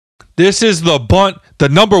This is the Bunt, the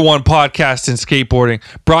number one podcast in skateboarding,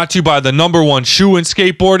 brought to you by the number one shoe in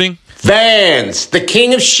skateboarding. Vans, the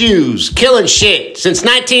king of shoes, killing shit since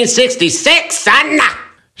 1966, son.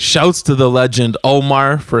 Shouts to the legend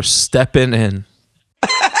Omar for stepping in.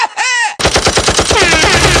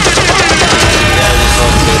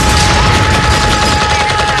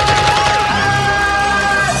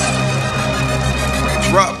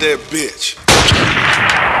 Drop that bitch.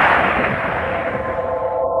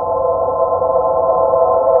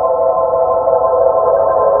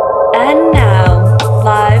 And now,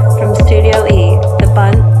 live from Studio E, the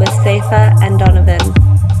Bunt with Safa and Donovan.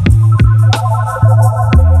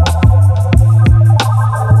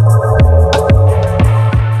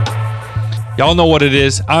 Y'all know what it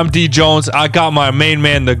is. I'm D Jones. I got my main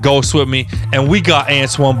man, the Ghost, with me, and we got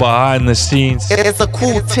Ants One behind the scenes. It's a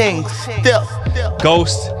cool thing. Still.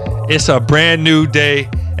 Ghost, it's a brand new day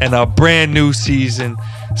and a brand new season.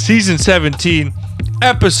 Season 17,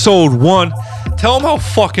 episode 1. Tell them how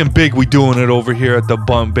fucking big we doing it over here at the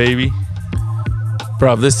Bunt, baby.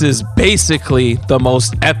 Bro, this is basically the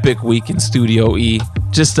most epic week in Studio E,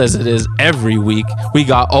 just as it is every week. We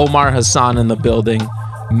got Omar Hassan in the building,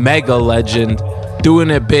 mega legend, doing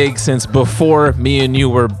it big since before me and you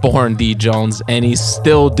were born, D Jones, and he's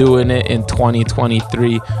still doing it in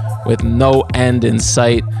 2023 with no end in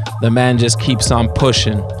sight. The man just keeps on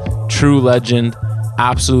pushing. True legend,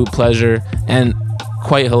 absolute pleasure, and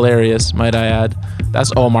quite hilarious, might I add.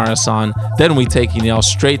 That's Omar Hassan. Then we taking y'all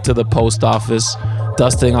straight to the post office,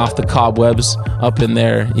 dusting off the cobwebs up in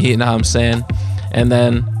there, you know what I'm saying? And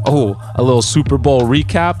then, a little Super Bowl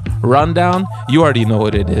recap, rundown. You already know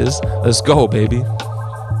what it is. Let's go, baby.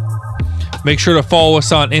 Make sure to follow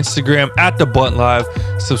us on Instagram at The Bunt Live.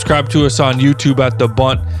 Subscribe to us on YouTube at The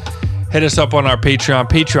Bunt. Hit us up on our Patreon,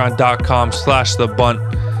 patreon.com/The Bunt.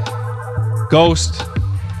 Ghost,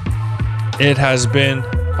 it has been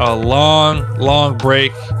a long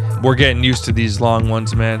break. We're getting used to these long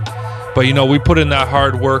ones, man. But, you know, we put in that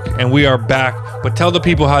hard work, and we are back. But tell the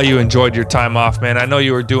people how you enjoyed your time off, man. I know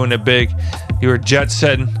you were doing it big. You were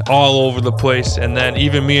jet-setting all over the place. And then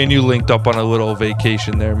even me and you linked up on a little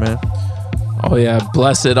vacation there, man. Oh, yeah.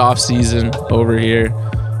 Blessed off-season over here.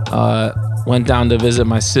 Went down to visit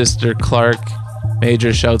my sister, Clark.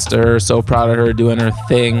 Major shouts to her. So proud of her doing her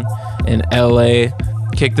thing in L.A.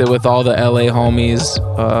 Kicked it with all the L.A. homies.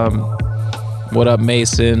 What up,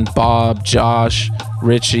 Mason, Bob, Josh,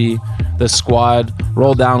 Richie, the squad.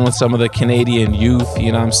 Roll down with some of the Canadian youth,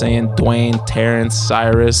 you know what I'm saying? Dwayne, Terrence,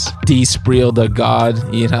 Cyrus, D. Spreel, the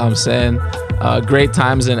God, you know what I'm saying? Great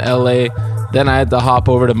times in LA. Then I had to hop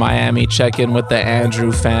over to Miami, check in with the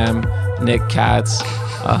Andrew fam, Nick Katz.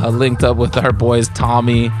 Linked up with our boys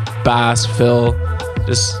Tommy, Bass, Phil.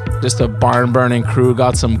 Just a barn-burning crew,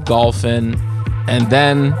 got some golf in. And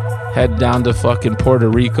then head down to fucking Puerto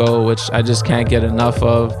Rico, which I just can't get enough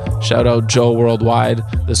of. Shout out Joe Worldwide,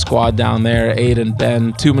 the squad down there, Aiden,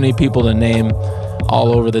 Ben, too many people to name,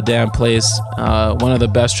 all over the damn place. One of the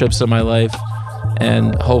best trips of my life,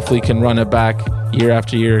 and hopefully can run it back year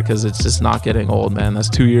after year because it's just not getting old, man. That's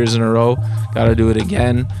 2 years in a row. Gotta do it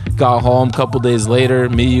again. Got home a couple days later,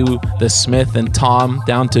 me, you, the Smith, and Tom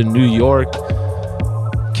down to New York.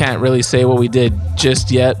 Can't really say what we did just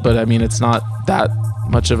yet, but I mean, it's not that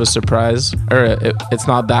much of a surprise, or it's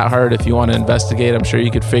not that hard. If you want to investigate, I'm sure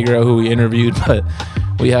you could figure out who we interviewed, but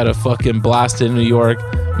we had a fucking blast in New York.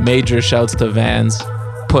 Major shouts to Vans,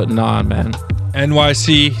 putting on, man.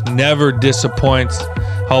 NYC never disappoints.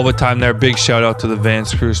 Hell of a time there. Big shout out to the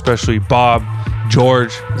Vans crew, especially Bob,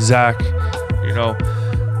 George, Zach. You know,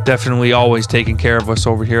 definitely always taking care of us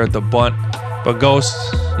over here at the Bunt. But Ghost,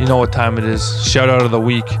 you know what time it is. Shout out of the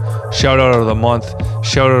week, shout out of the month,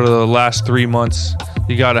 shout out of the last 3 months.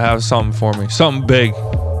 You gotta have something for me. Something big.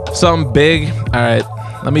 Something big? All right,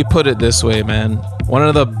 let me put it this way, man. One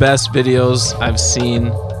of the best videos I've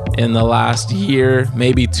seen in the last year,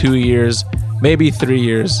 maybe 2 years, maybe 3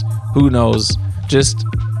 years, who knows. Just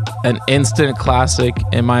an instant classic,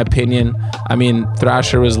 in my opinion. I mean,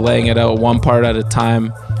 Thrasher was laying it out one part at a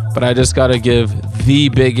time, but I just gotta give the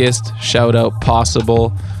biggest shout out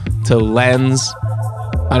possible to Lens.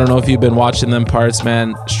 I don't know if you've been watching them parts,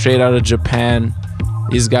 man. Straight out of Japan.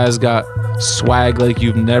 These guys got swag like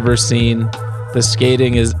you've never seen. The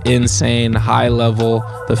skating is insane, high level.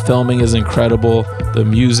 The filming is incredible. The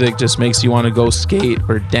music just makes you want to go skate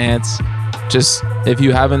or dance. Just, if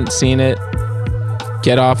you haven't seen it,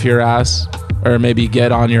 get off your ass, or maybe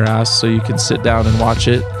get on your ass so you can sit down and watch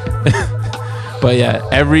it. But yeah,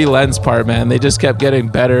 every Lens part, man, they just kept getting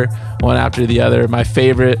better one after the other. My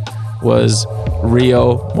favorite was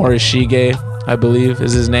Ryo Morishige, I believe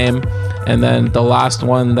is his name. And then the last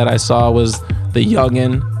one that I saw was the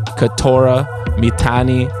Youngin, Katora,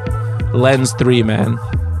 Mitani, Lens 3, man.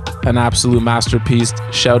 An absolute masterpiece.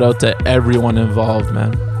 Shout out to everyone involved,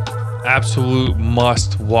 man. Absolute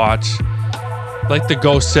must watch. Like the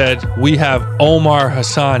Ghost said, we have Omar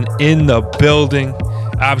Hassan in the building.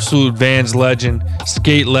 Absolute Vans legend,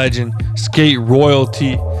 skate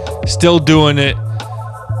royalty, still doing it.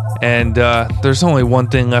 And there's only one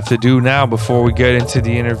thing left to do now before we get into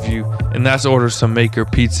the interview, and that's order some Maker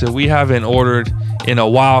Pizza. We haven't ordered in a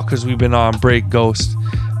while because we've been on break, Ghost.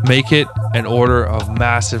 Make it an order of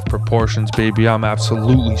massive proportions, baby. I'm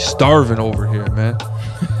absolutely starving over here, man.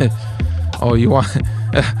 Oh, you want?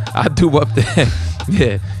 I do up there.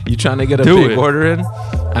 Yeah, you trying to get a big order in?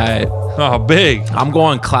 Oh, big. I'm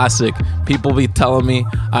going classic. People be telling me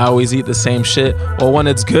I always eat the same shit. Well, when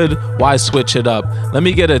it's good, why switch it up? Let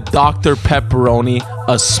me get a Dr. Pepperoni,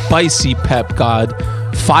 a spicy pep god,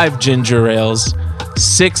 5 ginger ales,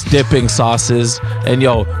 6 dipping sauces, and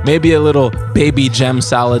maybe a little baby gem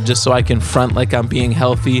salad just so I can front like I'm being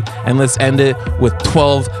healthy. And let's end it with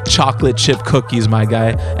 12 chocolate chip cookies, my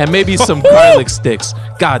guy, and maybe some garlic sticks.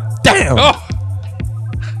 God damn. Oh.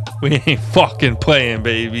 We ain't fucking playing,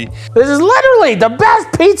 baby. This is literally the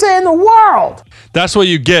best pizza in the world. That's what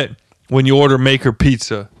you get when you order Maker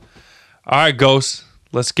Pizza. All right, Ghost,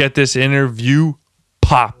 let's get this interview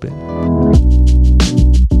popping.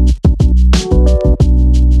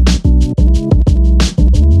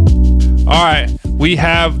 All right, we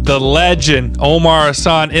have the legend, Omar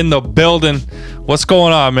Hassan, in the building. What's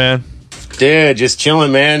going on, man? Dude, just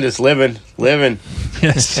chilling, man. Just living.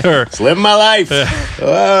 Yes, sir. Just living my life.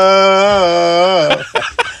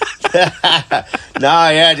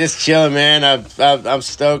 Just chilling, man. I'm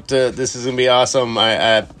stoked. This is gonna be awesome.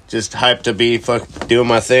 I just hyped to be doing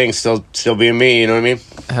my thing, still being me. You know what I mean?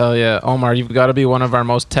 Hell yeah, Omar, you've got to be one of our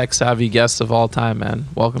most tech savvy guests of all time, man.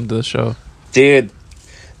 Welcome to the show, dude.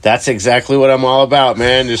 That's exactly what I'm all about,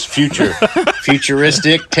 man. Just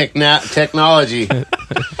futuristic technology.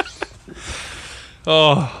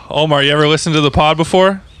 Oh, Omar, you ever listened to the pod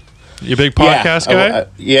before? You a big podcast guy?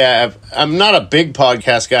 I'm not a big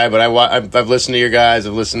podcast guy, but I've listened to your guys.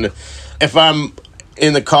 I've listened to, if I'm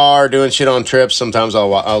in the car doing shit on trips, sometimes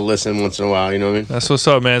I'll listen once in a while. You know what I mean? That's what's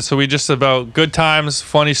up, man. So we just about good times,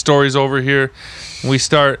 funny stories over here. We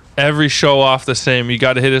start every show off the same. You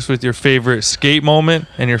got to hit us with your favorite skate moment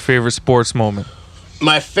and your favorite sports moment.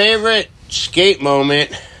 My favorite skate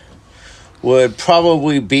moment would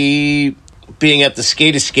probably be being at the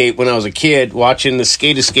Skate Escape when I was a kid, watching the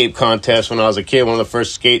Skate Escape contest when I was a kid. One of the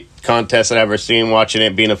first skate contests that I've ever seen, watching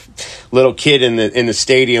it, being a little kid in the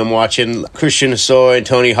stadium, watching Christian Hosoi and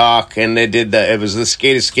Tony Hawk, and they did it was the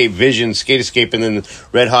Skate Escape Vision, Skate Escape, and then the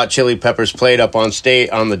Red Hot Chili Peppers played up on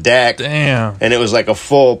the deck. Damn. And it was like a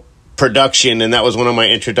full production, and that was one of my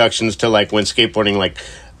introductions to like when skateboarding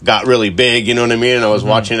got really big, you know what I mean? And I was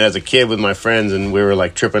watching it as a kid with my friends, and we were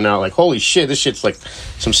like tripping out, like, holy shit, this shit's like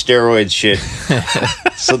some steroid shit.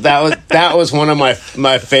 So that was one of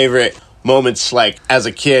my favorite moments, like as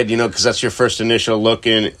a kid, you know, because that's your first initial look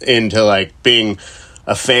into like being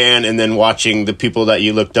a fan, and then watching the people that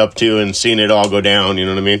you looked up to and seeing it all go down, you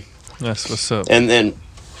know what I mean? That's what's up. And then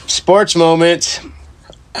sports moments.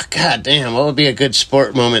 God damn, what would be a good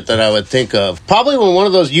sport moment that I would think of? Probably when one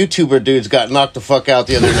of those YouTuber dudes got knocked the fuck out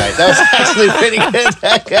the other night. That was actually pretty good.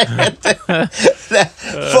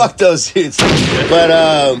 Fuck those dudes.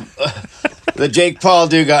 But the Jake Paul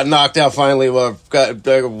dude got knocked out finally. Well, got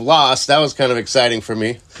lost. That was kind of exciting for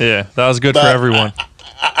me. Yeah, that was good for everyone.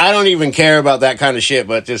 I don't even care about that kind of shit,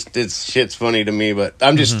 but shit's funny to me. But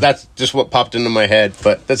that's just what popped into my head.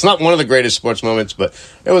 But that's not one of the greatest sports moments, but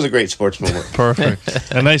it was a great sports moment.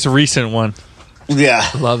 Perfect. A nice recent one. Yeah.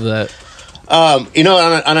 Love that. You know,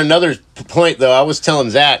 on another point, though, I was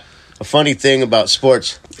telling Zach a funny thing about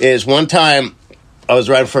sports is one time I was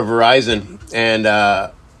riding for Verizon, and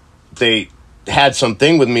they had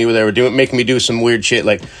something with me where they were making me do some weird shit,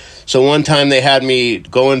 like. So one time they had me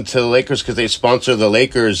going to the Lakers because they sponsor the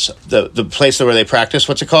Lakers, the place where they practice.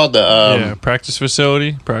 What's it called? Practice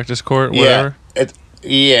facility, practice court, whatever.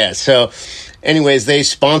 Yeah. So anyways, they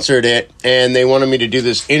sponsored it, and they wanted me to do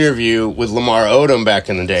this interview with Lamar Odom back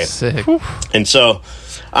in the day. Sick. And so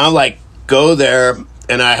I'm like, go there,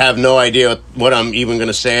 and I have no idea what I'm even going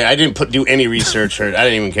to say. I didn't do any research, or I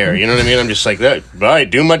didn't even care. You know what I mean? I'm just like, all right,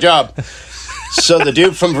 do my job. So the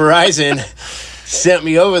dude from Verizon sent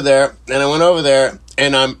me over there, and I went over there,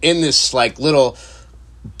 and I'm in this like little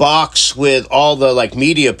box with all the like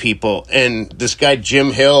media people, and this guy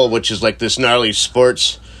Jim Hill, which is like this gnarly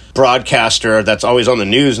sports broadcaster that's always on the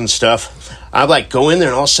news and stuff. I like go in there,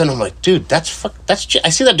 and all of a sudden I'm like, dude, I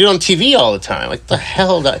see that dude on TV all the time. Like, the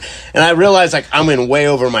hell? And I realize, like, I'm in way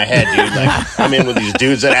over my head, dude. Like, I'm in with these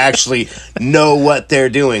dudes that actually know what they're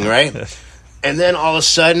doing, right? And then all of a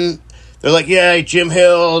sudden, they're like, yeah, Jim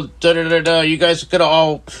Hill, da-da-da-da, you guys gotta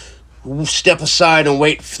all step aside and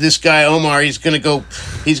wait for this guy, Omar. He's gonna go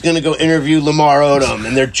interview Lamar Odom.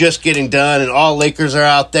 And they're just getting done, and all Lakers are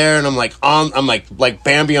out there, and I'm like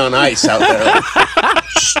Bambi on ice out there.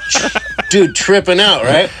 Like, dude, tripping out,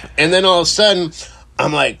 right? And then all of a sudden,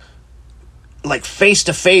 I'm like face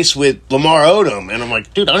to face with Lamar Odom, and I'm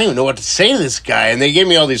like, dude, I don't even know what to say to this guy. And they gave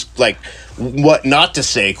me all these like what not to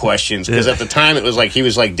say questions, because at the time it was like he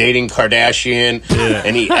was like dating Kardashian,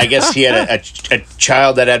 and I guess he had a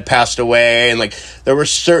child that had passed away, and like there were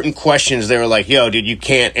certain questions they were like, yo, dude, you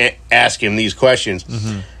can't ask him these questions.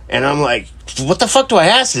 And I'm like, what the fuck do I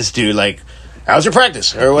ask this dude? Like, how's your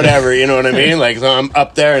practice or whatever, you know what I mean? Like, so I'm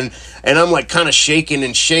up there and I'm like kind of shaking,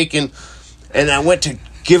 and I went to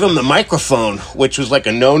give him the microphone, which was like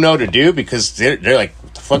a no to do, because they're like,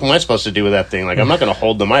 what the fuck am I supposed to do with that thing? Like, I'm not going to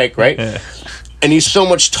hold the mic, right? And he's so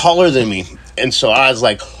much taller than me. And so I was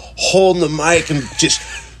like holding the mic and just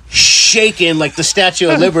shaking like the Statue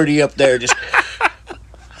of Liberty up there, just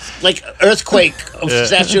like earthquake of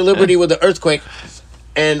Statue of Liberty with the earthquake.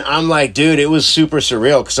 And I'm like, dude, it was super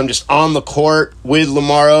surreal, because I'm just on the court with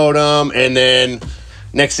Lamar Odom, and then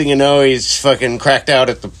next thing you know, he's fucking cracked out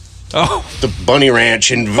at the Bunny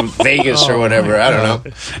Ranch in Vegas or whatever. I don't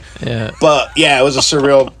know. Yeah. But yeah, it was a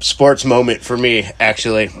surreal sports moment for me,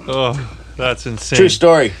 actually. Oh, that's insane. True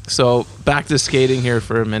story. So back to skating here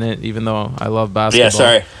for a minute, even though I love basketball. Yeah,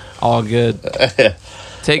 sorry. All good.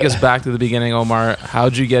 Take us back to the beginning, Omar.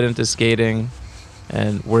 How'd you get into skating,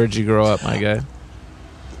 and where'd you grow up, my guy?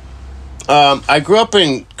 I grew up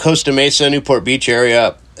in Costa Mesa, Newport Beach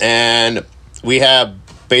area, and we have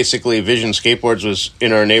basically Vision Skateboards was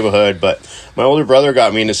in our neighborhood, but my older brother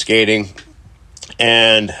got me into skating,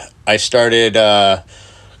 and I started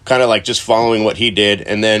kind of like just following what he did.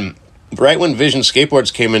 And then right when Vision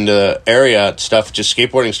Skateboards came into the area,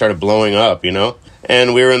 skateboarding started blowing up, you know?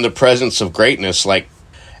 And we were in the presence of greatness. Like,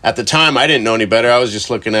 at the time, I didn't know any better. I was just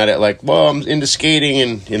looking at it like, well, I'm into skating,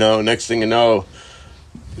 and, you know, next thing you know,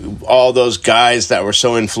 all those guys that were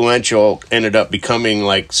so influential ended up becoming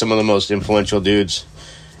like some of the most influential dudes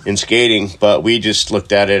in skating. But we just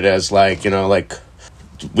looked at it as like, you know, like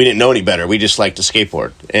we didn't know any better. We just liked to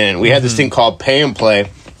skateboard. And we had this thing called Pay and Play,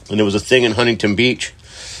 and it was a thing in Huntington Beach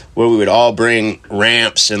where we would all bring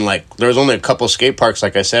ramps, and like there was only a couple skate parks,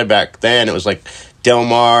 like I said back then. It was like Del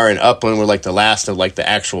Mar and Upland were like the last of like the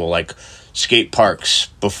actual like skate parks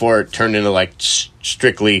before it turned into like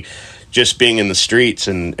strictly just being in the streets,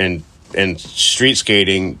 and street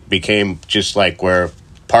skating became just like where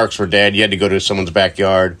parks were dead. You had to go to someone's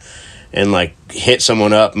backyard and like hit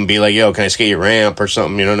someone up and be like, yo, can I skate your ramp or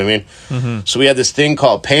something? You know what I mean? So we had this thing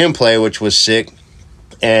called Pay and Play, which was sick.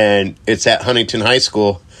 And it's at Huntington High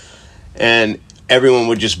School. And everyone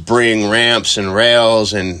would just bring ramps and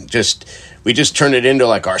rails, and we just turned it into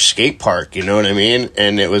like our skate park. You know what I mean?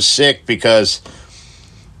 And it was sick because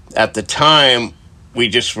at the time, we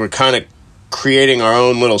just were kind of creating our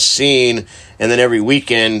own little scene, and then every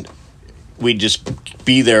weekend we'd just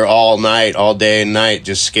be there all night, all day and night,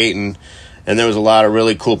 just skating. And there was a lot of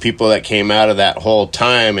really cool people that came out of that whole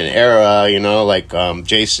time and era, you know, like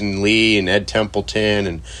Jason Lee and Ed Templeton,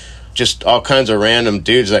 and just all kinds of random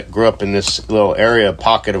dudes that grew up in this little area,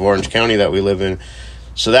 pocket of Orange County that we live in.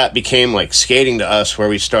 So that became like skating to us, where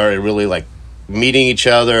we started really like meeting each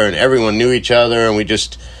other, and everyone knew each other, and we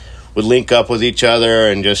just would link up with each other,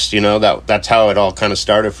 and just, you know, that's how it all kind of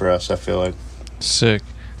started for us, I feel like. Sick.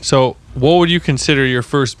 So what would you consider your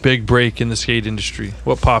first big break in the skate industry?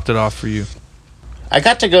 What popped it off for you? I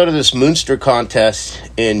got to go to this Münster contest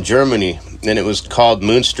in Germany, and it was called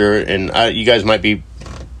Münster, and you guys might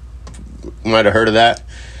have heard of that.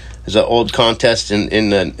 It's an old contest in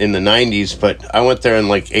the 90s, but I went there in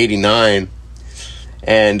like 89,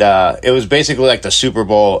 and it was basically like the Super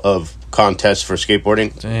Bowl of contests for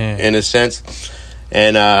skateboarding. In a sense.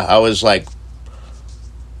 And I was like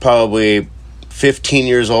probably 15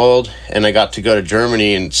 years old, and I got to go to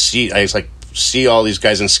Germany and see all these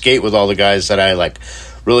guys and skate with all the guys that I like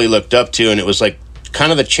really looked up to. And it was like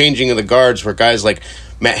kind of the changing of the guards, where guys like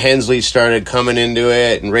Matt Hensley started coming into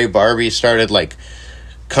it, and Ray Barbie started like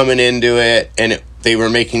coming into it, and they were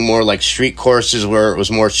making more like street courses where it was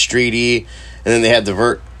more streety, and then they had the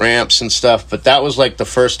vert ramps and stuff. But that was like the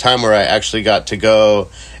first time where I actually got to go,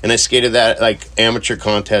 and I skated that like amateur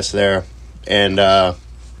contest there. And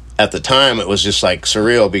at the time, it was just like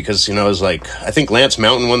surreal because, you know, it was like, I think Lance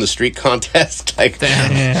Mountain won the street contest. Like,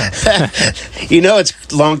 you know,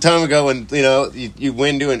 it's a long time ago when, you know, you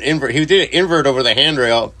win doing invert. He did an invert over the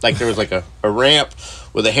handrail. Like, there was like a ramp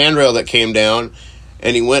with a handrail that came down,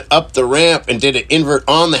 and he went up the ramp and did an invert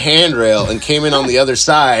on the handrail and came in on the other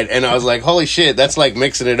side. And I was like, holy shit, that's like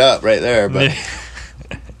mixing it up right there. But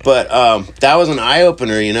that was an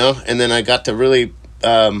eye-opener, you know? And then I got to really...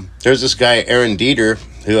 there's this guy, Aaron Dieter,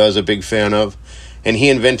 who I was a big fan of, and he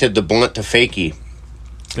invented the blunt to fakie.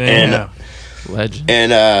 Damn. Legend.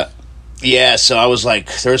 And, yeah, so I was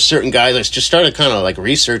like, there were certain guys that just started kind of like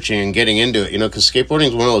researching and getting into it, you know, because skateboarding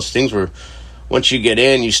is one of those things where once you get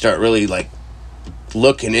in, you start really like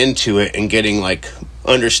looking into it and getting like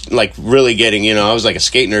really getting, you know, I was like a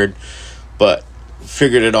skate nerd, but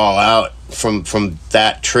figured it all out from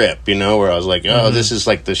that trip, you know, where I was like, oh, this is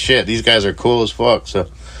like the shit. These guys are cool as fuck. So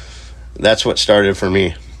that's what started for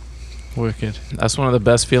me. Wicked. That's one of the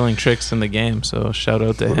best feeling tricks in the game. So shout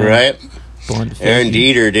out to him. Right? Born to Aaron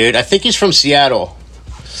Fakie. Dieter, dude. I think he's from Seattle.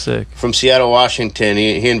 Sick. From Seattle, Washington.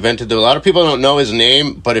 He invented it. A lot of people don't know his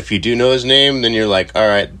name, but if you do know his name, then you're like, all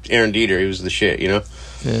right, Aaron Dieter, he was the shit, you know?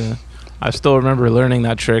 Yeah. I still remember learning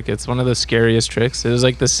that trick. It's one of the scariest tricks. It was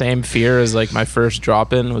like the same fear as like my first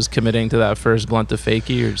drop-in was committing to that first blunt to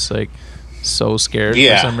fakie. You're just like so scared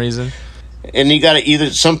for some reason. And you got to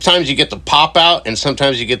either, sometimes you get the pop out and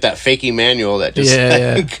sometimes you get that fakie manual that just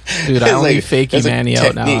like, Dude, I only like, fakie manny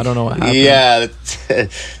out now. I don't know what happened. Yeah,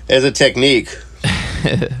 there's a technique.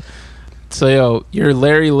 So, yo, your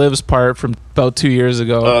Larry Lives part from about 2 years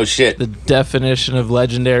ago. Oh, shit. The definition of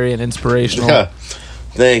legendary and inspirational.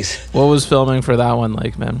 Thanks. What was filming for that one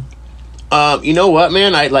like, man? You know what,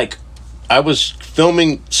 man? I was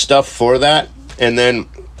filming stuff for that, and then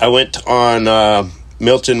I went on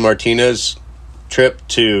Milton Martinez trip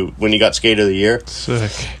to when he got Skate of the Year.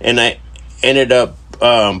 Sick. And I ended up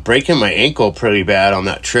breaking my ankle pretty bad on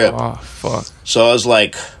that trip. Oh, fuck. So I was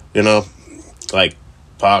like, you know, like,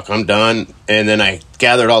 fuck, I'm done. And then I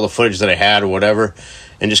gathered all the footage that I had or whatever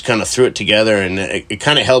and just kind of threw it together, and it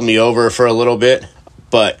kind of held me over for a little bit.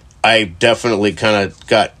 But I definitely kind of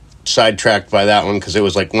got sidetracked by that one because it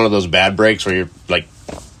was like one of those bad breaks where your like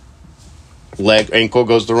ankle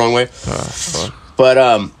goes the wrong way. But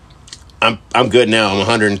I'm good now. I'm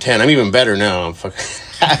 110. I'm even better now. I'm fucking.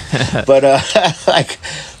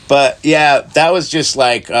 But yeah, that was just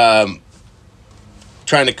like trying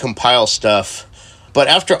to compile stuff. But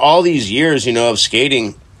after all these years, you know, of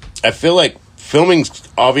skating, I feel like filming's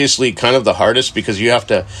obviously kind of the hardest because you have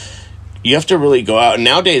to really go out. And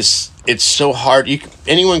nowadays, it's so hard.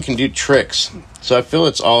 Anyone can do tricks. So I feel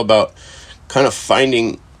it's all about kind of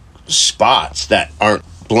finding spots that aren't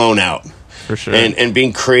blown out. For sure. And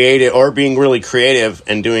being creative, or being really creative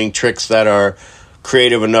and doing tricks that are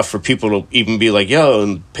creative enough for people to even be like, yo,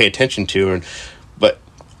 and pay attention to. But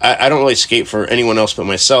I don't really skate for anyone else but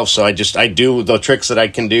myself. So I do the tricks that I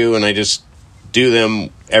can do, and I just do them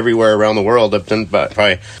everywhere around the world. I've done about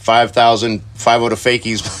probably 5,000 5-0 to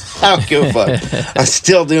fakies. I don't give a fuck. I'm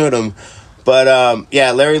still doing them. But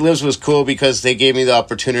yeah, Larry Lives was cool because they gave me the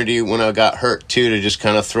opportunity when I got hurt too to just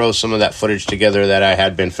kind of throw some of that footage together that I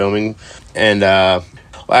had been filming. And well,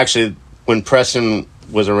 actually, when Preston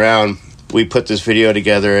was around, we put this video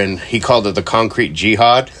together, and he called it the Concrete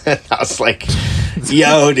Jihad. I was like,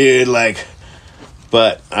 yo, dude, like.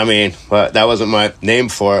 But I mean, that wasn't my name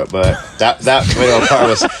for it. But that video part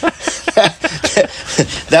was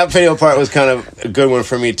that video part was kind of a good one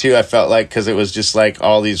for me too. I felt like because it was just like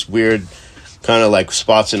all these weird kind of like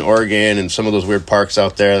spots in Oregon and some of those weird parks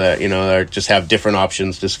out there that, you know, that just have different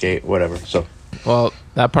options to skate, whatever. So, well,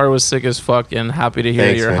 that part was sick as fuck, and happy to hear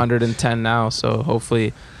Thanks, you're man. 110 now. So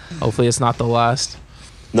hopefully it's not the last.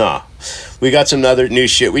 Nah, we got some other new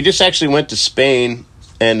shit. We just actually went to Spain,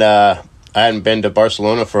 and I hadn't been to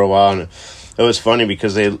Barcelona for a while, and it was funny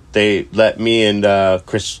because they let me and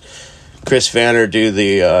Chris Vanner do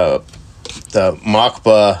the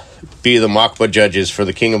Machba, be the Machba judges for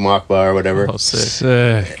the King of Machba or whatever. Oh,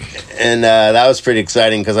 sick. And that was pretty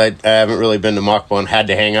exciting because I haven't really been to Machba and had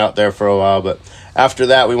to hang out there for a while. But after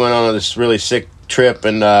that, we went on this really sick trip,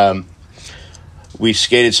 and we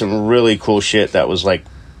skated some really cool shit that was like,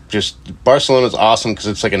 just Barcelona's awesome because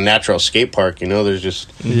it's like a natural skate park, you know. There's just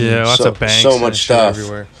lots of banks, so much stuff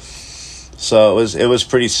everywhere. So it was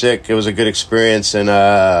pretty sick. It was a good experience, and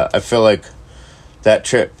I feel like that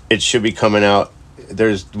trip, it should be coming out.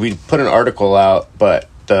 We put an article out, but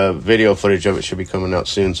the video footage of it should be coming out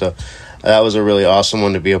soon. So that was a really awesome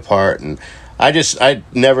one to be a part, and I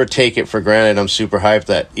never take it for granted. I'm super hyped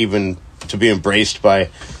that even to be embraced by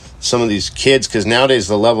some of these kids, because nowadays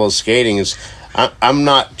the level of skating is, I'm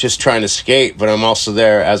not just trying to skate, but I'm also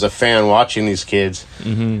there as a fan watching these kids.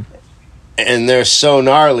 Mm-hmm. And they're so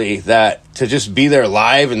gnarly that to just be there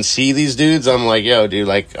live and see these dudes, I'm like, yo, dude,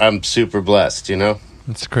 like, I'm super blessed, you know?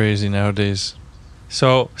 It's crazy nowadays.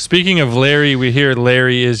 So, speaking of Larry, we hear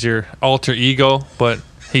Larry is your alter ego, but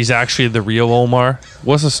he's actually the real Omar.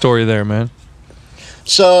 What's the story there, man?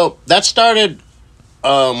 So, that started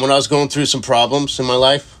when I was going through some problems in my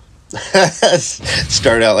life.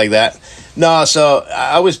 Started out like that. No, so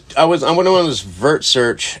I went on this vert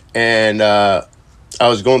search, and I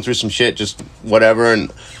was going through some shit, just whatever,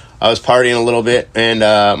 and I was partying a little bit, and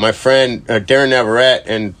my friend Darren Navarrete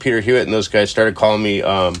and Peter Hewitt and those guys started calling me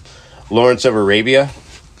Lawrence of Arabia,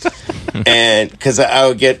 and because I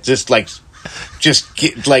would get tanked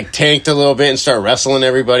a little bit and start wrestling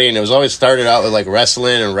everybody, and it was always started out with like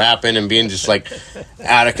wrestling and rapping and being just like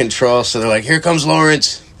out of control. So they're like, "Here comes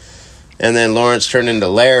Lawrence," and then Lawrence turned into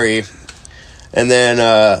Larry, and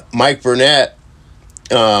then Mike Burnett.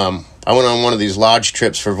 I went on one of these lodge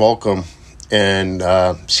trips for Volcom, and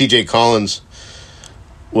CJ Collins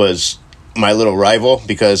was my little rival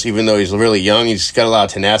because even though he's really young, he's got a lot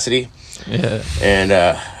of tenacity. Yeah. And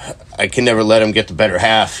I can never let him get the better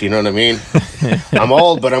half, you know what I mean? I'm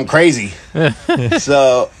old, but I'm crazy.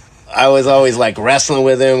 So I was always like wrestling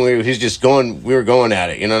with him. We were going at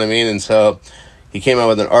it, you know what I mean? And so he came out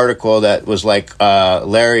with an article that was like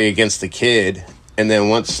Larry against the Kid. And then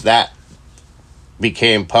once that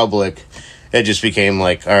became public, it just became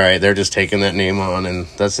like, all right, they're just taking that name on, and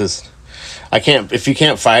that's just, if you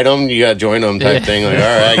can't fight them, you gotta join them type thing. Like, all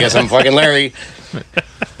right, I guess I'm fucking Larry.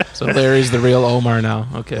 So Larry's the real Omar now.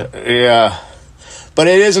 Okay. Yeah, but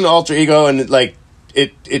it is an alter ego, and like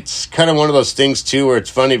it's kind of one of those things too where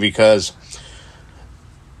it's funny because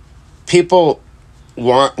people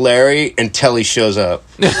want Larry until he shows up.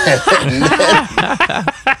 And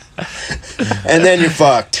then you're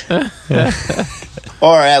fucked.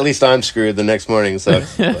 Or at least I'm screwed the next morning. So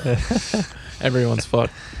everyone's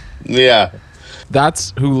fucked. Yeah.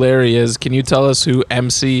 That's who Larry is. Can you tell us who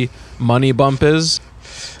MC Money Bump is?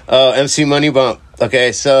 Oh, MC Money Bump.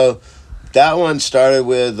 Okay, so that one started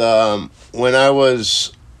with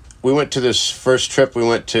we went to this first trip. We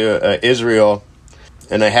went to Israel,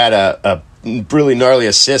 and I had a really gnarly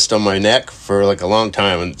assist on my neck for like a long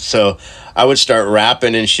time, and so I would start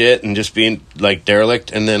rapping and shit and just being like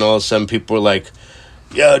derelict, and then all of a sudden people were like,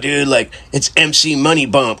 yo, dude, like, it's MC Money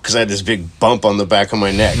Bump, because I had this big bump on the back of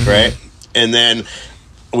my neck, right? And then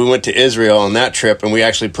we went to Israel on that trip, and we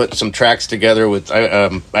actually put some tracks together with, I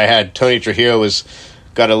had Tony Trujillo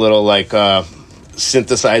got a little, like,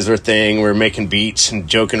 synthesizer thing. We were making beats and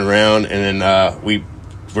joking around, and then we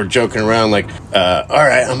were joking around, like, all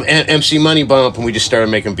right, I'm MC Money Bump, and we just started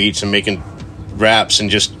making beats and making raps and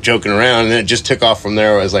just joking around, and then it just took off from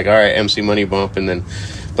there. I was like, all right, MC Money Bump, and then...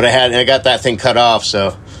 But I got that thing cut off,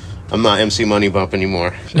 so I'm not MC Money Bump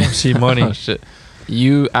anymore. MC Money. Oh, shit.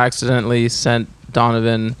 You accidentally sent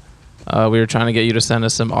Donovan, we were trying to get you to send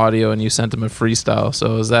us some audio, and you sent him a freestyle.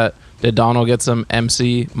 So did Donald get some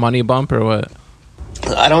MC Money Bump or what?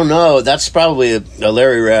 I don't know. That's probably a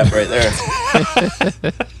Larry rap right there.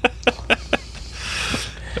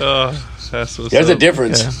 That's what's There's up. a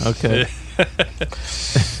difference. Okay.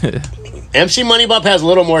 MC Money Bump has a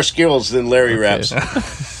little more skills than Larry raps.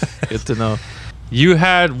 Good to know. You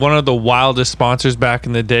had one of the wildest sponsors back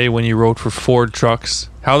in the day when you rode for Ford trucks.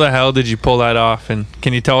 How the hell did you pull that off? And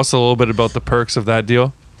can you tell us a little bit about the perks of that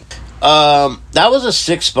deal? That was a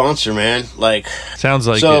sick sponsor, man. Like, sounds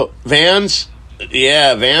like so it. Vans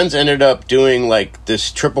ended up doing like this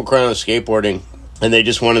Triple Crown of skateboarding, and they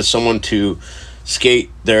just wanted someone to skate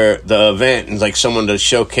the event and like someone to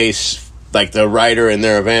showcase like the rider in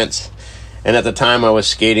their events. And at the time I was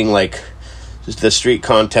skating like the street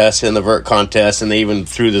contest and the vert contest, and they even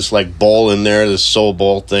threw this like bowl in there, this soul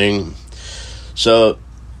bowl thing. So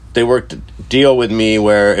they worked a deal with me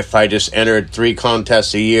where if I just entered 3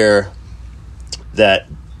 contests a year, that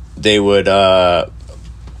they would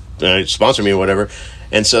sponsor me or whatever.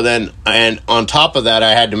 And so then, and on top of that,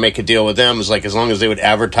 I had to make a deal with them. It was like, as long as they would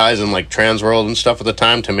advertise in like Transworld and stuff at the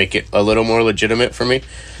time to make it a little more legitimate for me,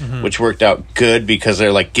 which worked out good because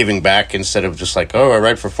they're like giving back instead of just like, oh, I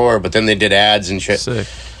ride for Ford. But then they did ads and shit. Sick.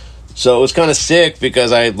 So it was kind of sick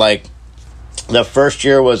because I like, the first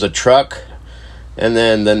year was a truck, and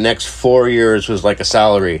then the next 4 years was like a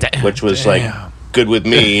salary, which was like good with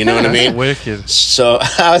me, you know what I mean? Wicked. So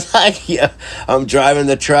I was like, yeah, I'm driving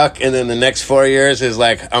the truck, and then the next 4 years is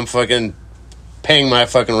like I'm fucking paying my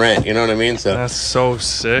fucking rent, you know what I mean? So that's so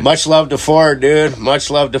sick. Much love to Ford, dude.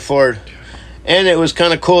 Much love to Ford. And it was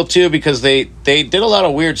kind of cool too because they did a lot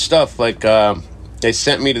of weird stuff. Like they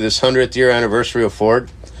sent me to this 100th year anniversary of Ford,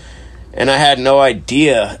 and I had no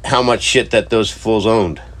idea how much shit that those fools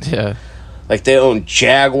owned. Yeah. Like, they owned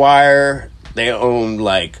Jaguar, they owned,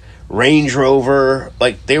 like, Range Rover.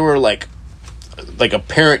 Like, they were, like a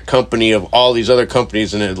parent company of all these other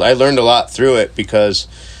companies, and I learned a lot through it because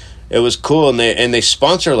it was cool, and they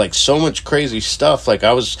sponsor, like, so much crazy stuff. Like,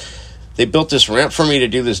 they built this ramp for me to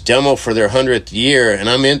do this demo for their 100th year, and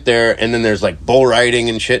I'm in there, and then there's, like, bull riding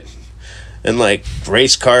and shit, and, like,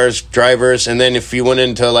 race cars, drivers, and then if you went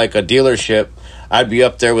into, like, a dealership, I'd be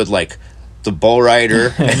up there with, like, the bull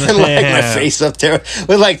rider and, like, my face up there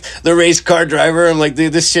with, like, the race car driver. I'm like,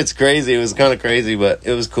 dude, this shit's crazy. It was kind of crazy, but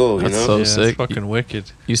it was cool, you know? So sick. That's fucking wicked.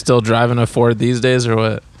 You still driving a Ford these days or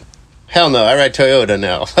what? Hell no, I ride Toyota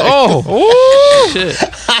now. Oh, shit.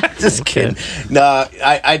 Just kidding. No,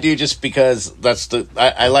 I do just because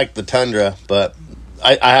I like the Tundra, but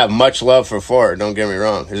I have much love for Ford, don't get me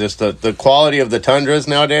wrong. It's just the quality of the Tundras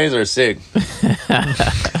nowadays are sick.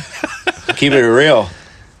 Keep it real.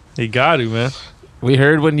 You got to, man. We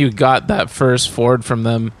heard when you got that first Ford from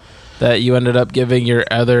them that you ended up giving your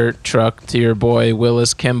other truck to your boy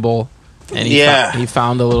Willis Kimball, and he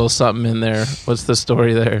found a little something in there. What's the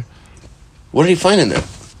story there? What did he find in there?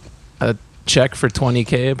 A check for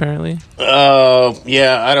 $20,000 apparently. Oh,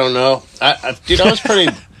 yeah, I don't know. Dude, I was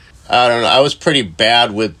pretty. I don't know. I was pretty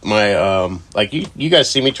bad with my like you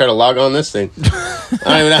guys see me try to log on this thing.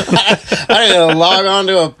 I didn't even log on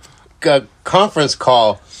to a conference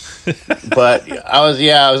call. But I was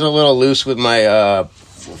a little loose with my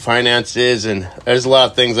finances, and there's a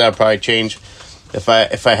lot of things that I'd probably change if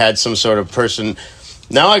I had some sort of person.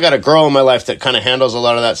 Now I got a girl in my life that kind of handles a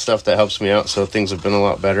lot of that stuff that helps me out, so things have been a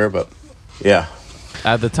lot better. But yeah,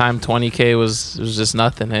 at the time, $20,000 was just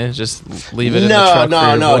nothing. Eh? Just leave it in the truck.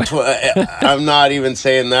 No. I'm not even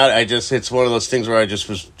saying that. It's one of those things where I just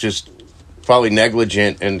was just probably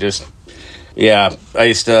negligent and just I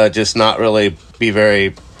used to just not really be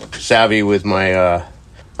very savvy with my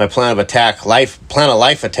my plan of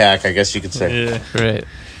life attack, I guess you could say. Yeah. Right.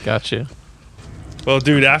 Gotcha. Well,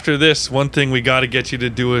 dude, after this, one thing we got to get you to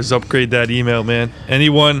do is upgrade that email, man.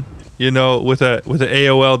 Anyone, with a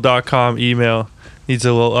AOL.com email needs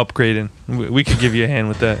a little upgrading. We could give you a hand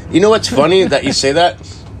with that. You know what's funny that you say that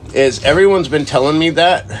is everyone's been telling me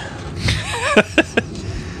that.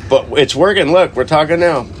 But it's working. Look, we're talking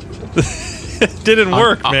now. It didn't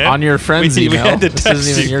work, man. On your friend's email. We had to this text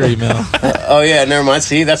isn't even your email. Oh, yeah, never mind.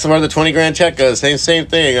 See, that's where the $20,000 check goes. Same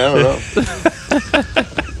thing. I don't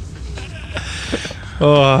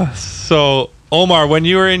know. So, Omar, when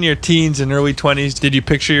you were in your teens and early 20s, did you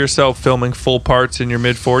picture yourself filming full parts in your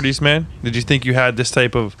mid-40s, man? Did you think you had this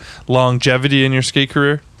type of longevity in your skate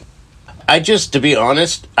career? To be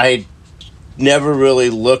honest, I never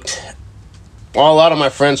really looked. Well, a lot of my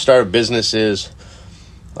friends started businesses.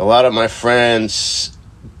 A lot of my friends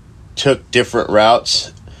took different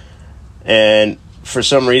routes, and for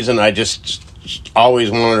some reason I just always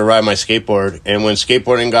wanted to ride my skateboard. And when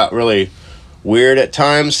skateboarding got really weird at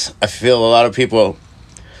times, I feel a lot of people,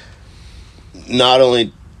 not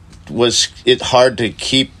only was it hard to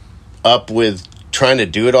keep up with trying to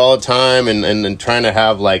do it all the time and trying to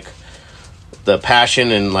have like the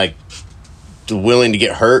passion and like the willing to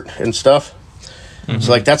get hurt and stuff.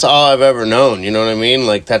 So, like, that's all I've ever known, you know what I mean?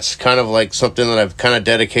 Like, that's kind of, like, something that I've kind of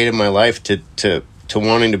dedicated my life to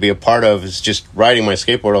wanting to be a part of, is just riding my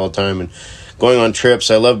skateboard all the time and going on trips.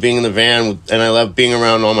 I love being in the van, and I love being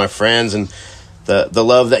around all my friends, and the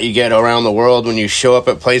love that you get around the world when you show up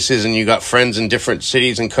at places and you got friends in different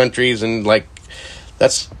cities and countries, and, like,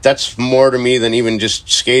 that's more to me than even just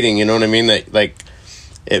skating, you know what I mean? That, like,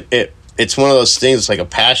 it's one of those things, it's like a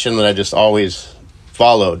passion that I just always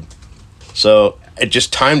followed. So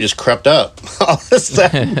time just crept up. All of a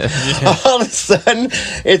sudden,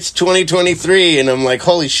 it's 2023, and I'm like,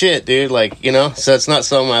 holy shit, dude! Like, so it's not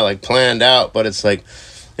something I like planned out, but it's like,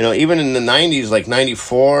 even in the 90s, like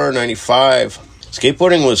 94, 95,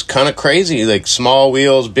 skateboarding was kind of crazy. Like small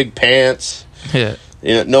wheels, big pants. Yeah.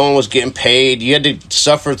 No one was getting paid. You had to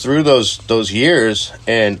suffer through those years,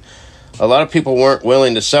 and a lot of people weren't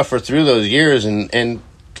willing to suffer through those years, and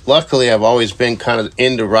luckily I've always been kind of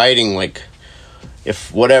into riding, like,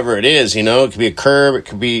 if whatever it is, it could be a curb, it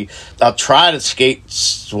could be, I'll try to skate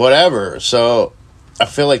whatever. So I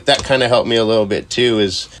feel like that kind of helped me a little bit too,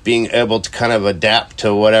 is being able to kind of adapt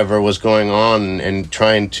to whatever was going on and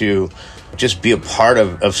trying to just be a part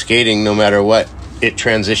of skating no matter what it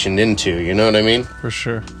transitioned into, you know what I mean? For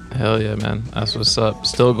sure. Hell yeah, man. That's what's up.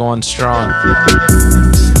 Still going strong.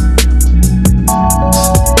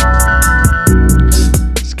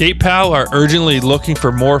 SkatePal are urgently looking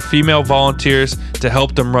for more female volunteers to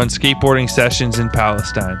help them run skateboarding sessions in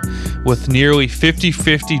Palestine. With nearly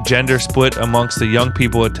 50-50 gender split amongst the young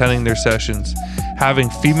people attending their sessions, having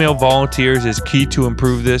female volunteers is key to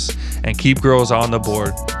improve this and keep girls on the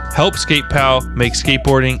board. Help SkatePal make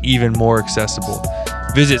skateboarding even more accessible.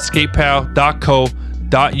 Visit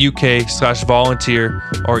skatepal.co.uk/volunteer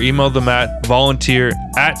or email them at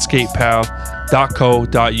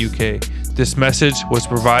volunteer@skatepal.co.uk. This message was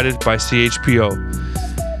provided by CHPO.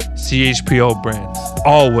 CHPO brand.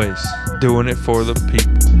 Always doing it for the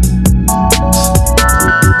people.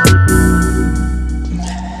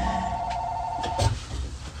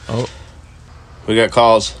 Oh. We got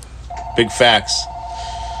calls. Big fax.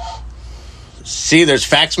 See, there's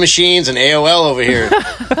fax machines and AOL over here.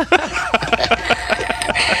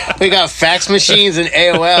 We got fax machines and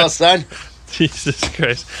AOL, son. Jesus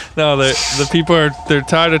Christ! No, the people they're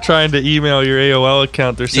tired of trying to email your AOL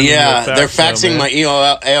account. They're sending they're faxing my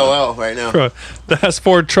AOL right now. Bro, that's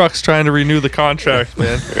Ford Trucks trying to renew the contract,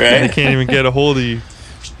 man. Right? And they can't even get a hold of you.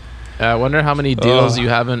 I wonder how many deals you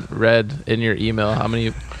haven't read in your email. How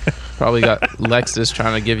many probably got Lexus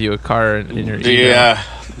trying to give you a car in your email? Yeah,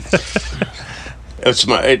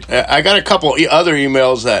 I got a couple other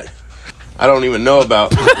emails that I don't even know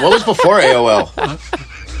about. What was before AOL?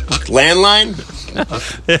 Landline?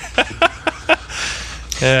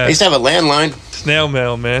 Yeah. I used to have a landline. Snail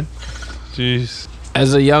mail, man. Jeez.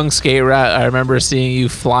 As a young skate rat, I remember seeing you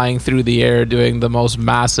flying through the air doing the most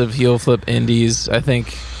massive heel flip indies, I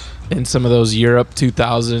think, in some of those Europe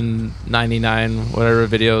 2099 whatever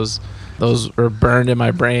videos. Those were burned in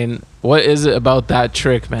my brain. What is it about that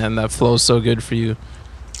trick, man, that flows so good for you?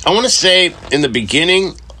 I want to say in the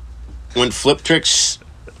beginning, when flip tricks,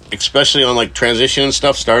 especially on like transition and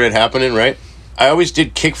stuff, started happening, right? I always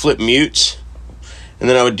did kickflip mutes, and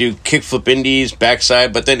then I would do kickflip indies,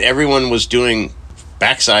 backside, but then everyone was doing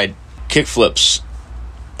backside kickflips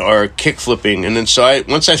or kickflipping, and then so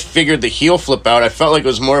once I figured the heel flip out, I felt like it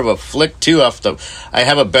was more of a flick too. I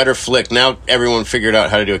have a better flick now. Everyone figured out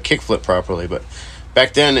how to do a kickflip properly, but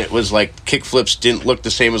back then it was like kickflips didn't look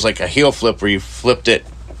the same as like a heel flip where you flipped it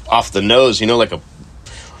off the nose, like a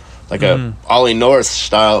Ollie North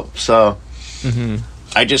style. So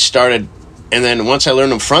I just started, and then once I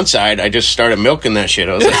learned them frontside, I just started milking that shit.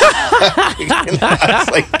 I was like,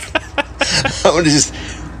 I'm gonna just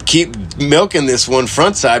keep milking this one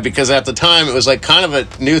frontside, because at the time it was like kind of a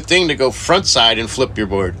new thing to go frontside and flip your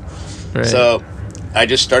board. Right. So I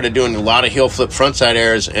just started doing a lot of heel flip frontside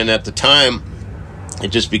airs, and at the time it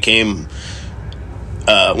just became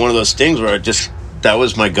one of those things where that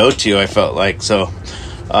was my go-to, I felt like. So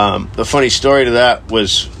the funny story to that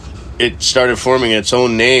was it started forming its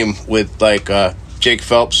own name with like Jake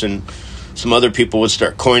Phelps and some other people would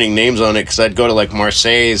start coining names on it, because I'd go to like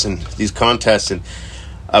Marseilles and these contests, and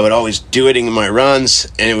I would always do it in my runs,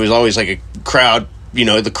 and it was always like a crowd,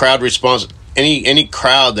 the crowd response. Any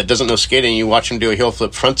crowd that doesn't know skating, you watch them do a heel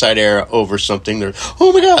flip frontside air over something, they're,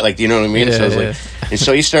 oh my God, like, you know what I mean? Yeah, so I was like, and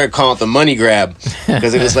so he started calling it the money grab,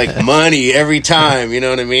 because it was like money every time, you know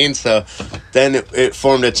what I mean? So then it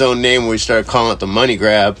formed its own name where we started calling it the money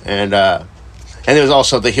grab, and there was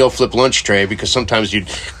also the heel flip lunch tray, because sometimes you'd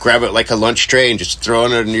grab it like a lunch tray and just throw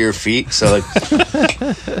it under your feet. So like,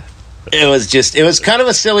 it was kind of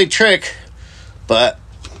a silly trick, but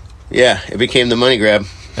yeah, it became the money grab.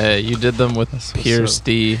 You did them with pure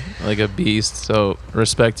D, like a beast. So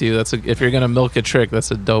respect you. If you're gonna milk a trick, that's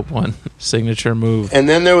a dope one. Signature move. And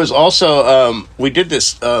then there was also we did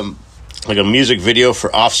this like a music video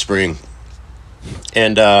for Offspring,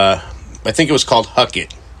 and I think it was called Huck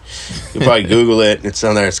It. You probably Google it. It's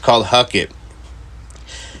on there. It's called Huck It.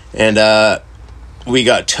 And we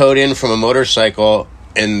got towed in from a motorcycle,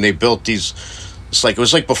 and they built these. It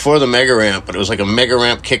was like before the mega ramp, but it was like a mega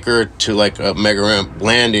ramp kicker to like a mega ramp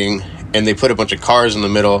landing, and they put a bunch of cars in the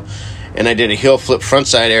middle, and I did a heel flip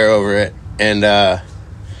frontside air over it, and I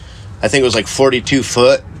think it was like 42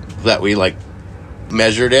 foot that we like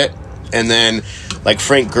measured it, and then like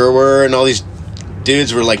Frank Gerwer and all these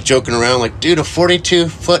dudes were like joking around like, dude, a 42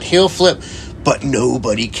 foot heel flip, but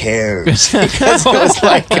nobody cares, because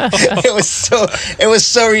it was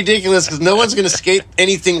so ridiculous, because no one's gonna skate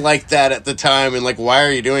anything like that at the time, and like, why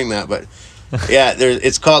are you doing that? But yeah,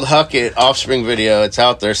 it's called Huck It, Offspring video. It's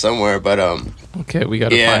out there somewhere, but okay, we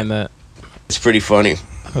gotta find that. It's pretty funny.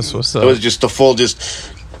 That's what's up. It was just a full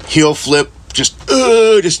heel flip, just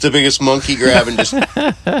the biggest monkey grab, and just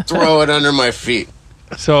throw it under my feet.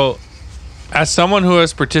 So, as someone who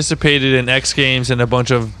has participated in X Games and a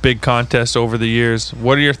bunch of big contests over the years,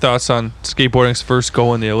 what are your thoughts on skateboarding's first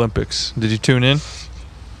goal in the Olympics? Did you tune in?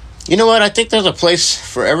 You know what? I think there's a place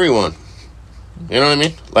for everyone. You know what I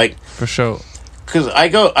mean? Like, For sure. because I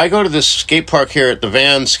go to this skate park here at the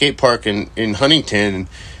Van Skate Park in Huntington,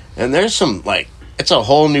 and there's some, like, it's a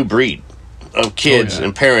whole new breed of kids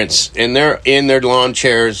and parents, and they're in their lawn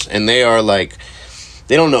chairs, and they are like,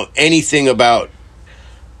 they don't know anything about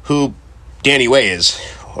who Danny Way is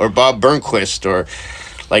or Bob Burnquist or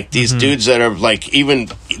like these dudes that are like, even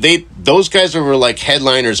those guys were like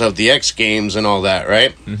headliners of the X Games and all that,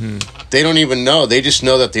 right? They don't even know. They just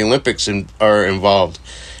know that the Olympics are involved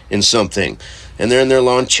in something, and they're in their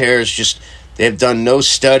lawn chairs. Just, they've done no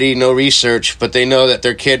study, no research, but they know that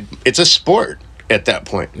their kid, it's a sport at that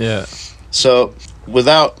point. Yeah. So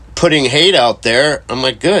without putting hate out there, I'm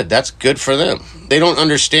like, good, that's good for them. They don't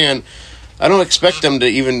understand. I don't expect them to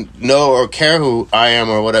even know or care who I am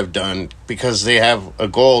or what I've done, because they have a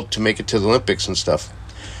goal to make it to the Olympics and stuff.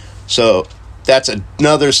 So that's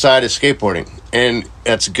another side of skateboarding, and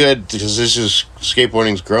that's good because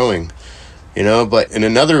skateboarding's growing, you know. But in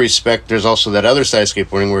another respect, there's also that other side of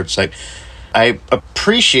skateboarding where it's like, I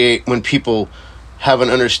appreciate when people have an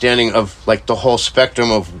understanding of like the whole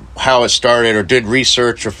spectrum of how it started or did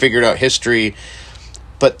research or figured out history.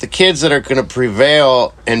 But the kids that are going to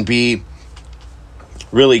prevail and be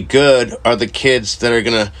really good are the kids that are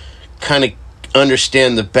going to kind of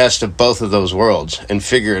understand the best of both of those worlds and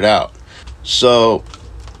figure it out. So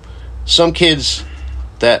some kids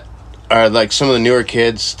that are like some of the newer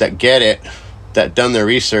kids that get it, that done their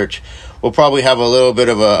research, will probably have a little bit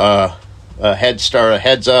of a head start, a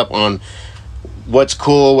heads up on what's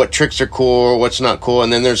cool, what tricks are cool, what's not cool.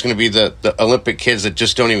 And then there's going to be the Olympic kids that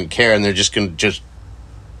just don't even care, and they're just going to just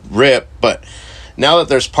rip. But now that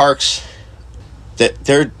there's parks that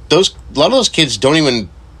a lot of those kids don't even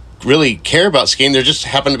really care about skating. There just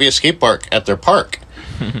happen to be a skate park at their park,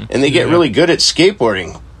 and they get really good at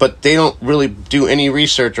skateboarding, but they don't really do any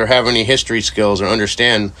research or have any history skills or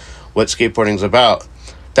understand what skateboarding's about.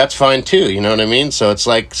 That's fine too, you know what I mean? So it's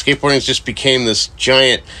like skateboarding's just became this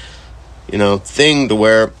giant, you know, thing to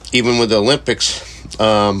where even with the Olympics,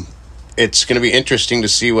 it's going to be interesting to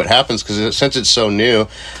see what happens, because since it's so new,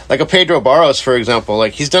 like a Pedro Barros, for example,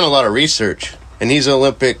 like he's done a lot of research and he's an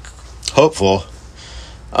Olympic hopeful,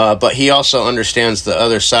 but he also understands the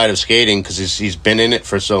other side of skating because he's been in it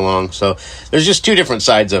for so long. So there's just two different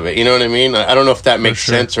sides of it, you know what I mean? I don't know if that makes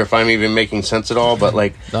sense or if I'm even making sense at all, but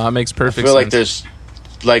like, No, it makes perfect I feel sense.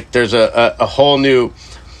 like there's a whole new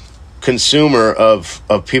consumer of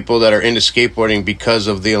people that are into skateboarding because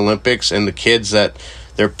of the Olympics, and the kids that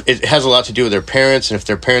it has a lot to do with their parents, and if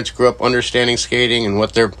their parents grew up understanding skating and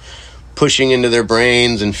what they're pushing into their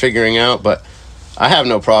brains and figuring out. But I have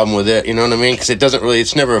no problem with it, you know what I mean? Because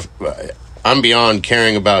it's never, I'm beyond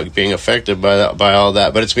caring about being affected by all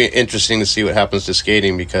that, but it's been interesting to see what happens to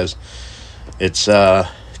skating, because it's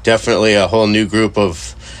definitely a whole new group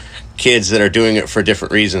of kids that are doing it for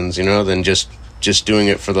different reasons, you know, than just doing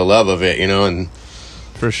it for the love of it, you know. And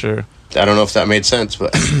For sure. I don't know if that made sense,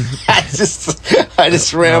 but I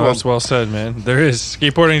just No, rambled. that's well said, man. There is.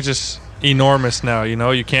 Skateboarding is just enormous now, you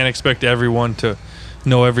know. You can't expect everyone to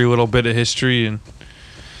know every little bit of history. And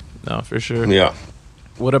No, for sure. Yeah.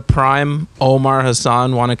 Would a prime Omar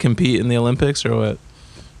Hassan want to compete in the Olympics or what?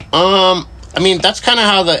 I mean, that's kind of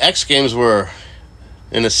how the X Games were,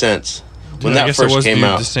 in a sense. When I that guess it first was came viewed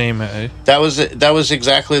out, the same, eh? that was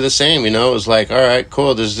exactly the same, you know. It was like, all right,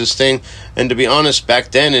 cool, there's this thing. And to be honest, back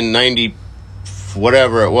then in 90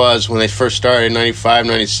 whatever it was, when they first started, 95,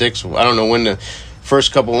 96, I don't know when the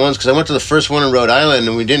first couple ones, because I went to the first one in Rhode Island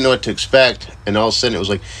and we didn't know what to expect, and all of a sudden it was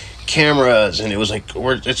like cameras, and it was like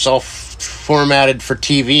it's all formatted for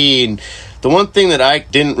TV. And the one thing that I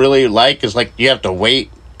didn't really like is like you have to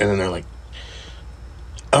wait, and then they're like,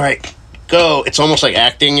 all right, go. It's almost like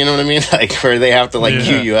acting, you know what I mean? Like where they have to like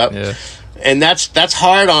cue you up. Yeah. And that's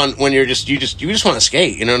hard on when you just want to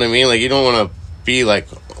skate, you know what I mean? Like you don't want to be like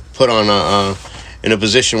put on in a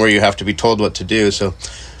position where you have to be told what to do. So,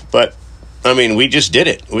 but I mean, we just did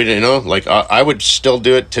it. We didn't know. Like I would still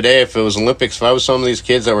do it today if it was Olympics. If I was some of these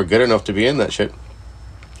kids that were good enough to be in that shit,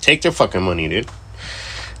 take their fucking money, dude,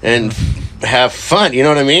 and have fun. You know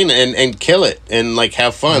what I mean? And kill it and like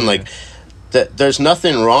have fun. Like that. There's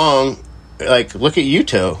nothing wrong. Like look at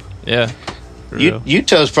Yuto. Yeah.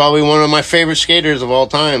 Yuto's probably one of my favorite skaters of all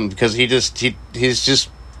time, because he's just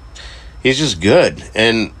good,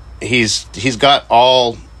 and he's got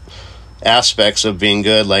all aspects of being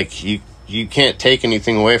good. Like you can't take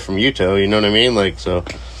anything away from Yuto, you know what I mean? Like, so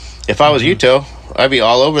if I was Yuto, I'd be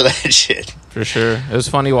all over that shit. For sure. It was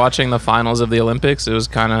funny watching the finals of the Olympics. It was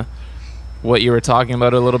kind of what you were talking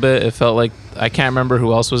about a little bit. It felt like, I can't remember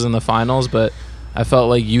who else was in the finals, but I felt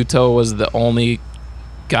like Yuto was the only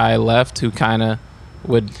guy left who kind of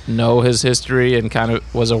would know his history and kind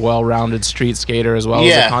of was a well-rounded street skater as well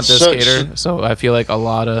as a contest skater. So I feel like a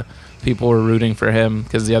lot of people were rooting for him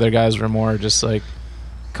because the other guys were more just like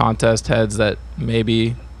contest heads that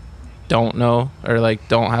maybe don't know or like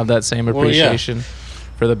don't have that same appreciation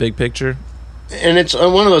for the big picture. And it's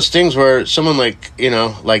one of those things where someone like, you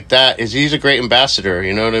know, like that he's a great ambassador.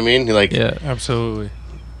 You know what I mean? Like, yeah, absolutely.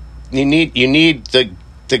 You need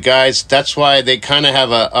the guys. That's why they kind of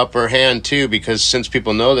have a upper hand too, because since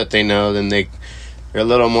people know that they know, then they're a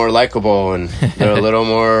little more likable and they're a little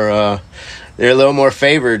more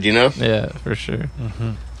favored. You know? Yeah, for sure.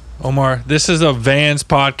 Mm-hmm. Omar, this is a Vans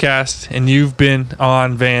podcast, and you've been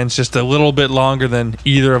on Vans just a little bit longer than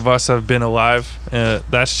either of us have been alive.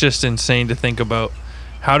 That's just insane to think about.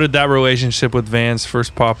 How did that relationship with Vans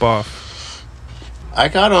first pop off? I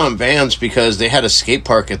got on Vans because they had a skate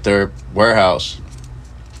park at their warehouse.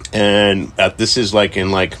 And this is like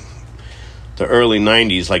in like the early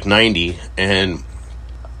 90s, like 90. And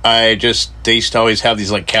they used to always have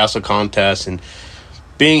these like castle contests. And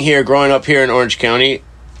being here, growing up here in Orange County,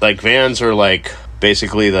 like Vans are like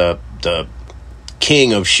basically the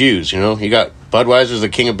king of shoes, you know? You got Budweiser's the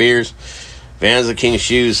king of beers, Vans the king of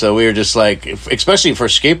shoes. So we were just like, especially for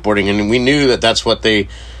skateboarding, and we knew that that's what they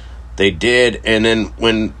did. And then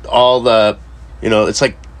when all the, you know, it's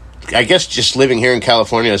like, I guess just living here in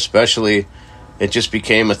California especially, it just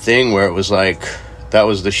became a thing where it was like that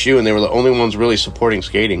was the shoe, and they were the only ones really supporting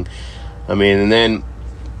skating. I mean, and then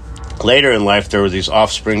later in life there were these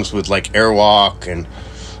offsprings with like Airwalk and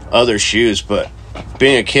other shoes, but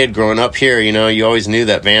being a kid growing up here, you know, you always knew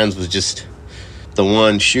that Vans was just the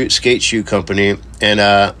one skate shoe company.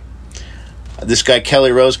 And this guy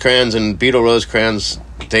Kelly Rosecrans and Beetle Rosecrans,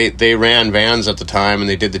 they ran Vans at the time, and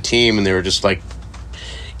they did the team, and they were just like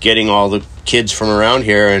getting all the kids from around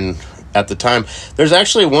here. And at the time, there's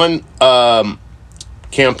actually one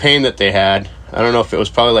campaign that they had. I don't know if it was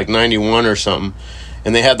probably like 91 or something,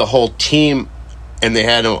 and they had the whole team, and they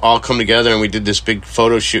had them all come together, and we did this big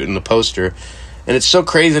photo shoot in the poster. And it's so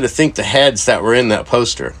crazy to think the heads that were in that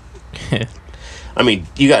poster. I mean,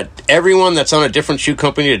 you got everyone that's on a different shoe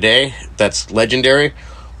company today that's legendary.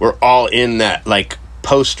 We're all in that like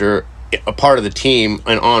poster, a part of the team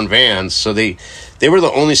and on Vans. So they were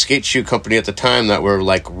the only skate shoe company at the time that were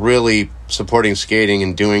like really supporting skating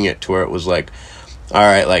and doing it to where it was like, all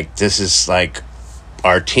right, like this is like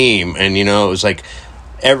our team. And, you know, it was like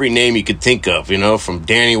every name you could think of, you know, from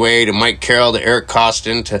Danny Way to Mike Carroll to Eric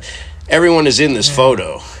Costin to everyone is in this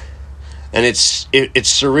photo. And it's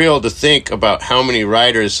surreal to think about how many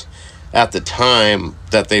riders at the time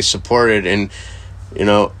that they supported. And, you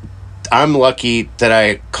know, I'm lucky that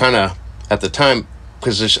I kind of, at the time,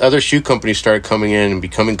 because there's other shoe companies started coming in and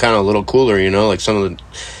becoming kind of a little cooler, you know, like some of the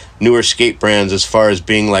newer skate brands as far as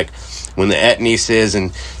being like when the Etnises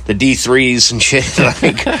and the D3s and shit.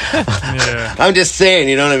 Like, yeah. I'm just saying,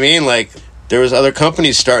 you know what I mean? Like, there was other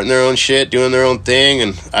companies starting their own shit, doing their own thing,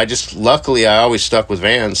 and luckily I always stuck with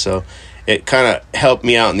Vans, so it kind of helped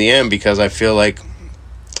me out in the end because I feel like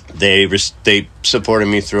they supported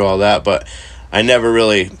me through all that. But I never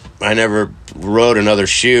rode another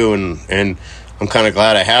shoe, and I'm kind of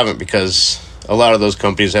glad I haven't, because a lot of those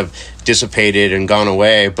companies have dissipated and gone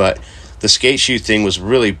away. But the skate shoe thing was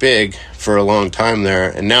really big for a long time there,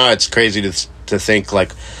 and now it's crazy to think like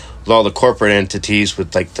with all the corporate entities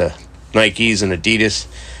with like the Nikes and Adidas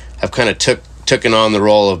have kind of taken on the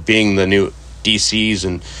role of being the new DCs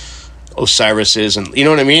and Osiris's, and you know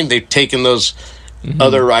what I mean? They've taken those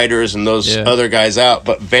other riders and those other guys out,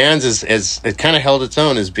 but Vans is it kind of held its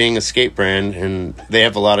own as being a skate brand, and they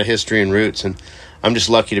have a lot of history and roots, and I'm just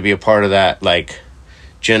lucky to be a part of that like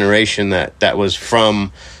generation that was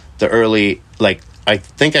from the early, like I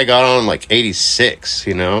think I got on like 86,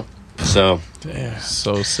 you know? So damn,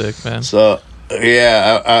 so sick, man. So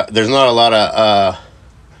yeah, there's not a lot of I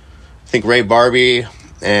think Ray Barbie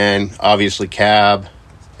and obviously Cab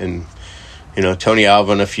and, you know, Tony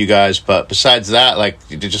Alva and a few guys, but besides that, like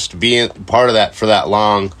just being part of that for that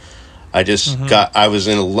long, I just I was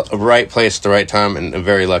in a right place at the right time, and I'm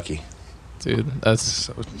very lucky. Dude,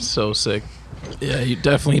 that's so sick. Yeah, you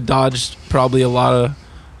definitely dodged probably a lot of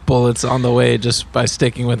bullets on the way just by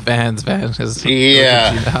sticking with Vans.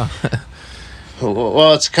 Yeah.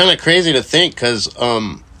 Well, it's kind of crazy to think, because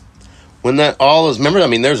when that all is, remember, I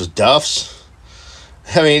mean, there's Duff's.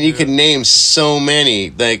 I mean, you could name so many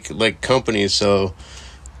like companies. So,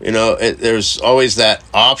 you know, there's always that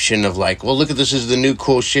option of like, well, look at this is the new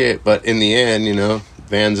cool shit. But in the end, you know,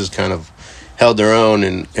 Vans has kind of held their own,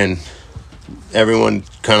 and everyone's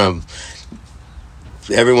kind of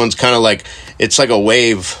like, it's like a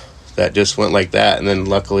wave that just went like that, and then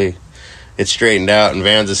luckily it straightened out, and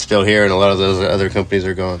Vans is still here, and a lot of those other companies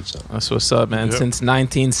are gone. So that's what's up, man. Yep. Since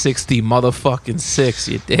 1960 motherfucking 6,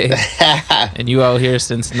 you dig? And you out here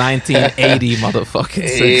since 1980 motherfucking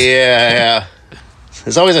 6. Yeah.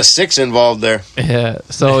 There's always a 6 involved there. Yeah.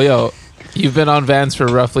 So, yo, you've been on Vans for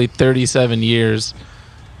roughly 37 years.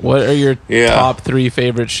 What are your top 3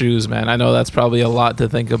 favorite shoes, man? I know that's probably a lot to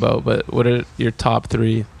think about, but what are your top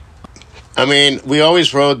 3? I mean, we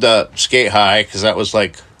always rode the Skate High because that was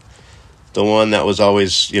like the one that was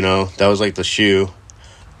always, that was like the shoe.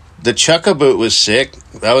 The Chukka boot was sick.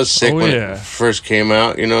 That was sick when it first came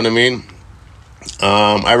out. You know what I mean?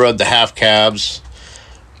 I rode the half cabs,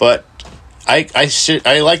 but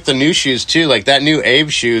I like the new shoes too. Like that new Abe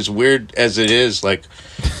shoe, is weird as it is, like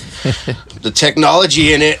the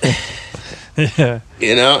technology in it. Yeah.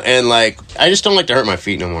 And like I just don't like to hurt my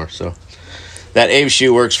feet no more. So that Abe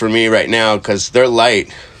shoe works for me right now because they're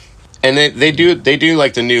light, and they do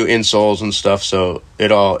like the new insoles and stuff. So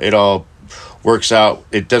it all works out.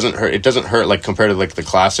 It doesn't hurt. It doesn't hurt like compared to like the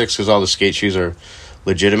classics because all the skate shoes are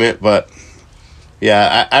legitimate, but.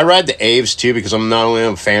 Yeah, I ride the Aves too because I'm not only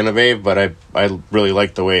a fan of Ave, but I really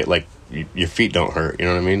like the way it, like your feet don't hurt. You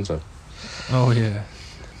know what I mean? So. Oh yeah,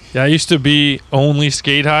 yeah. I used to be only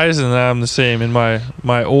Skate Highs, and now I'm the same. In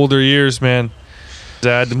my older years, man, I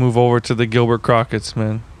had to move over to the Gilbert Crockett's,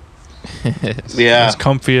 man. Yeah, as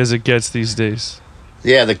comfy as it gets these days.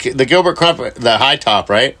 Yeah, the Gilbert Crockett, the high top,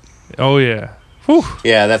 right? Oh yeah. Whew.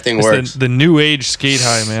 Yeah, that thing works. The new age Skate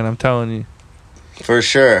High, man. I'm telling you. For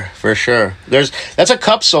sure. That's a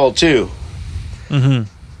cup sole too.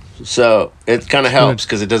 Mm-hmm. So it kind of helps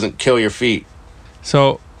because it doesn't kill your feet.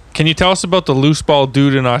 So can you tell us about the loose ball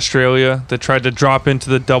dude in Australia that tried to drop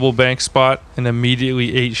into the double bank spot and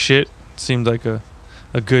immediately ate shit? Seemed like a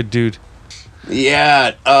good dude.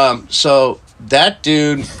 Yeah. So that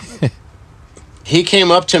dude, he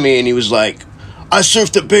came up to me and he was like, "I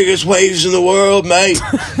surf the biggest waves in the world, mate.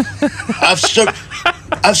 I've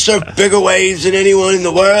surfed bigger waves than anyone in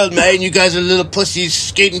the world, mate, and you guys are little pussies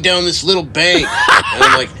skating down this little bank." And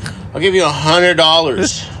I'm like, "I'll give you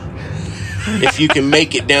 $100 if you can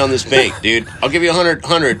make it down this bank, dude. I'll give you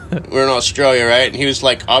 $100. We're in Australia, right?" And he was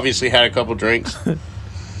like, obviously had a couple drinks.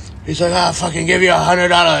 He's like, "I'll fucking give you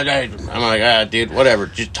 $100. I'm like, dude, whatever.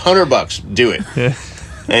 Just $100. Do it." Yeah.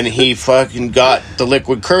 And he fucking got the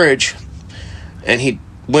liquid courage, and he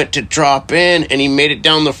went to drop in, and he made it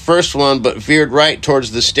down the first one, but veered right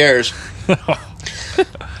towards the stairs.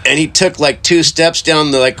 And he took like 2 steps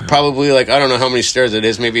down the probably I don't know how many stairs it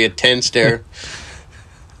is, maybe a 10 stair,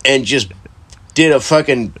 and just did a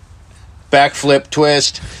fucking backflip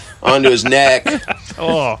twist onto his neck.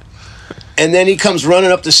 Oh. And then he comes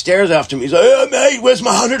running up the stairs after me. He's like, "Hey, mate, where's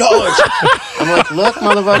my $100? I'm like, "Look,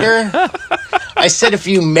 motherfucker, I said if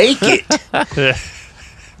you make it."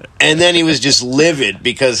 And then he was just livid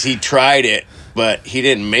because he tried it, but he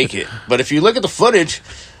didn't make it. But if you look at the footage,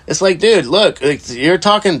 it's like, dude, look, you're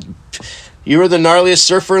talking, you're the gnarliest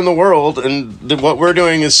surfer in the world, and what we're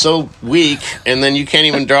doing is so weak, and then you can't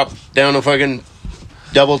even drop down a fucking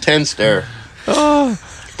double 10 stair. Oh.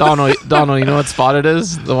 Donald, you know what spot it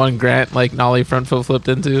is? The one Grant nollie front foot flipped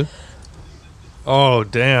into? Oh,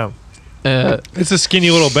 damn. It's a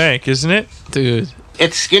skinny little bank, isn't it? Dude.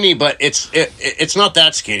 It's skinny, but it's not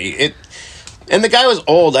that skinny. And the guy was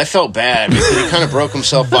old. I felt bad because he kind of broke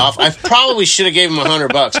himself off. I probably should have gave him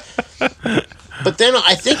 $100. But then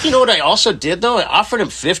I think, you know what I also did though? I offered him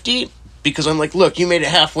 $50 because I'm like, "Look, you made it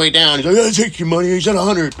halfway down." He's like, "I'll take your money." He said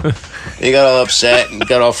 $100. And he got all upset and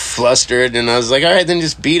got all flustered, and I was like, "All right, then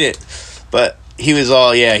just beat it." But he was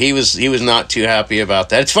he was not too happy about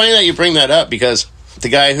that. It's funny that you bring that up because the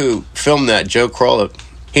guy who filmed that, Joe Kroll,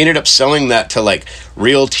 he ended up selling that to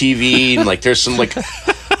Real TV and there's some like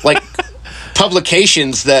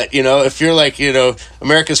publications that, if you're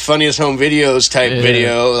America's Funniest Home Videos type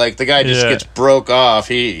video, the guy just gets broke off.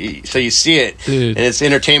 So you see it, dude, and it's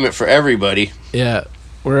entertainment for everybody. Yeah,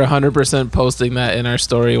 we're 100% posting that in our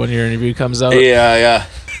story when your interview comes out. Yeah.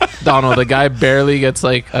 Donald, the guy barely gets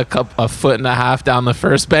a 1.5 foot down the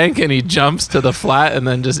first bank, and he jumps to the flat and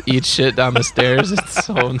then just eats shit down the stairs. It's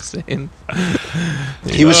so insane.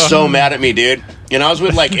 He was so mad at me, dude. And I was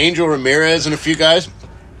with Angel Ramirez and a few guys,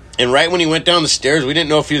 and right when he went down the stairs, we didn't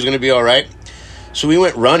know if he was going to be all right. So we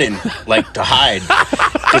went running to hide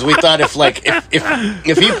because we thought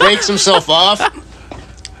if he breaks himself off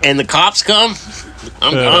and the cops come,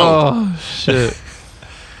 I'm gone. Oh shit.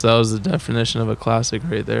 So that was the definition of a classic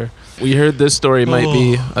right there. We heard this story might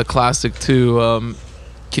be a classic too.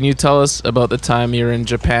 Can you tell us about the time you were in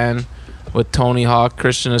Japan with Tony Hawk,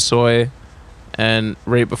 Christian Hosoi, and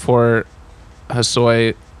right before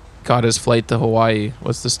Hosoi caught his flight to Hawaii.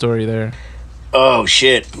 What's the story there? Oh,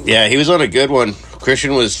 shit. Yeah, he was on a good one.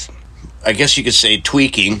 Christian was, I guess you could say,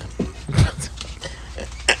 tweaking.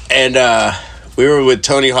 And we were with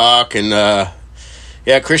Tony Hawk, and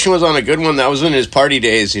yeah, Christian was on a good one. That was in his party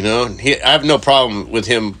days, you know. I have no problem with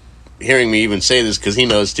him hearing me even say this because he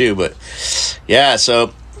knows too. But yeah,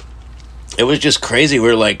 so it was just crazy.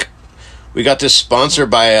 We got this sponsor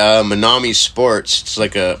by Minami Sports. It's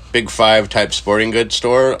like a Big Five type sporting goods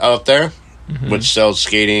store out there, which sells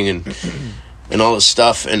skating and all this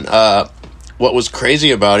stuff. And what was crazy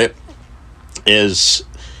about it is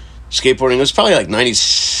skateboarding was probably like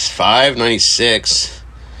 95, 96.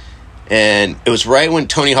 And it was right when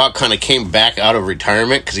Tony Hawk kind of came back out of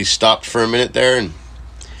retirement because he stopped for a minute there and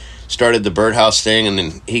started the Birdhouse thing. And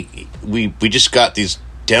then we just got these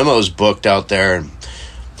demos booked out there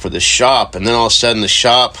for the shop. And then all of a sudden the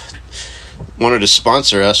shop wanted to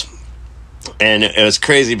sponsor us. And it was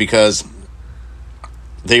crazy because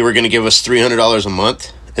they were going to give us $300 a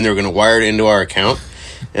month and they were going to wire it into our account.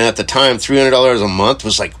 And at the time, $300 a month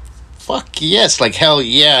was like, fuck yes, like hell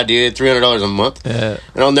yeah, dude, $300 a month. Yeah.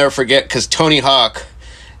 And I'll never forget because Tony Hawk,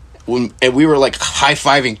 and we were like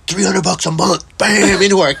high-fiving $300 a month, bam,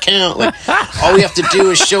 into our account. Like all we have to do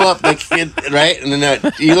is show up, like right. And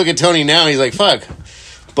then you look at Tony now, he's like, fuck.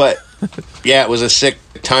 But yeah, it was a sick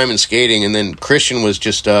time in skating. And then Christian was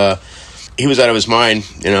just he was out of his mind,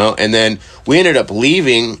 you know. And then we ended up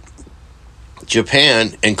leaving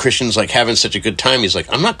Japan, and Christian's like having such a good time. He's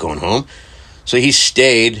like, I'm not going home. So he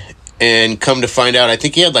stayed. And come to find out, I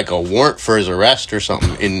think he had like a warrant for his arrest or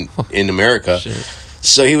something in America. Shit.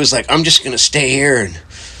 So he was like, I'm just going to stay here. And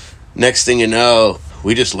next thing you know,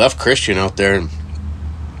 we just left Christian out there. And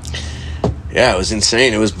yeah, it was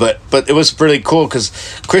insane. It was, but it was pretty cool because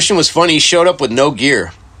Christian was funny. He showed up with no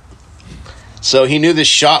gear. So he knew this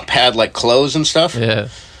shop had like clothes and stuff. Yeah.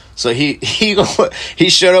 So he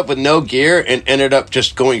showed up with no gear and ended up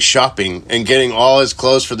just going shopping and getting all his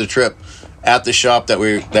clothes for the trip at the shop that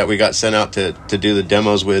we got sent out to do the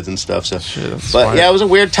demos with and stuff. So, but yeah, it was a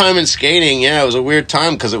weird time in skating. Yeah, it was a weird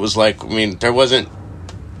time because it was like, I mean, there was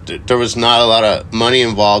not a lot of money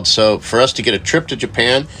involved. So for us to get a trip to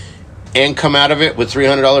Japan and come out of it with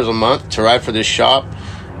 $300 a month to ride for this shop,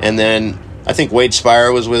 and then I think Wade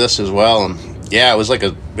Spire was with us as well. And yeah, it was a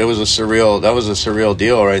surreal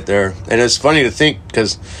deal right there. And it's funny to think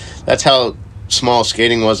because that's how small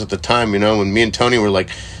skating was at the time. You know, when me and Tony were like,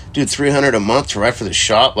 dude, $300 a month to ride for the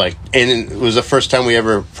shop, like, and it was the first time we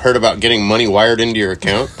ever heard about getting money wired into your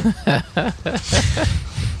account.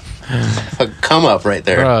 A come up right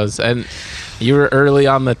there, bros. And you were early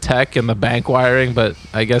on the tech and the bank wiring, but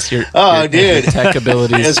I guess your tech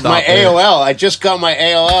abilities. It's my AOL. I just got my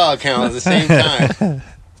AOL account at the same time.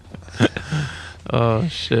 Oh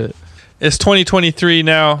shit! It's 2023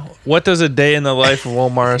 now. What does a day in the life of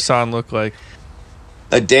Omar Hassan look like?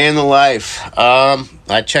 A day in the life.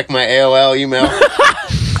 I check my AOL email.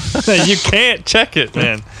 You can't check it,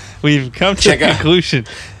 man. We've come to a conclusion.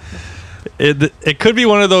 It could be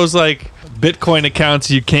one of those like Bitcoin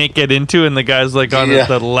accounts you can't get into, and the guy's like on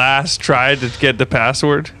the last try to get the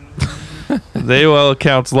password. The AOL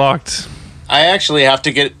account's locked. I actually have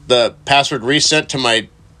to get the password reset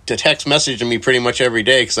to text message to me pretty much every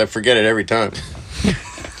day because I forget it every time.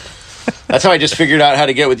 That's how I just figured out how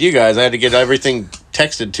to get with you guys. I had to get everything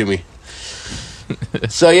texted to me.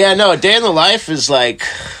 So yeah, no, a day in the life is like,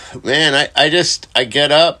 man, I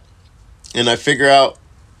get up and I figure out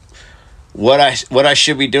what I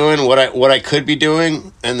should be doing, what I could be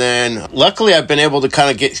doing, and then luckily I've been able to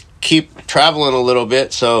kind of keep traveling a little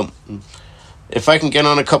bit. So if I can get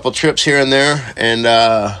on a couple trips here and there, and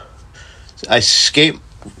I skate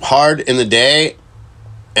hard in the day,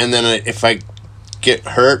 and then if I get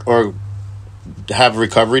hurt or have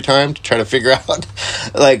recovery time to try to figure out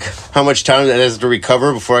like how much time that is to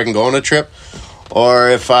recover before I can go on a trip, or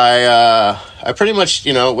if I pretty much,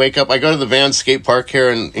 you know, wake up. I go to the Van skate park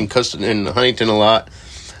here in Huntington a lot,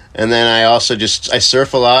 and then I also I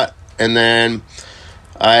surf a lot, and then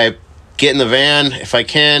I get in the van if I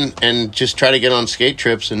can and just try to get on skate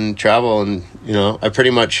trips and travel, and you know, I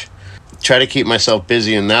pretty much try to keep myself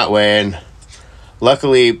busy in that way. And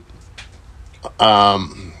luckily,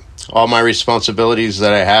 all my responsibilities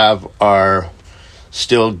that I have are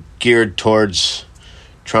still geared towards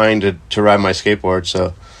trying to ride my skateboard.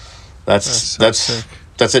 So that's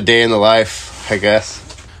a day in the life, I guess.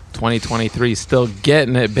 2023, still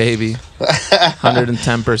getting it, baby.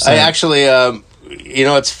 110%. I actually, you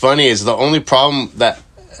know, what's funny is the only problem that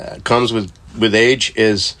comes with age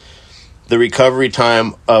is the recovery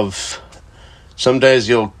time of some days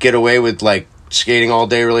you'll get away with like skating all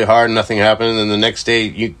day really hard and nothing happened, and then the next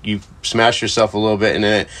day you smash yourself a little bit and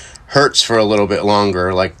then it hurts for a little bit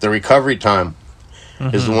longer. Like the recovery time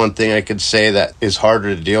is the one thing I could say that is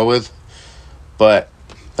harder to deal with, but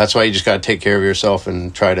that's why you just got to take care of yourself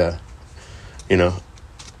and try to,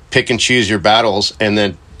 pick and choose your battles and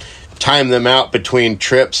then time them out between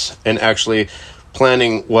trips and actually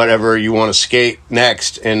planning whatever you want to skate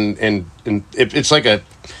next. And it's like a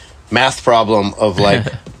math problem of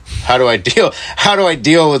like, how do I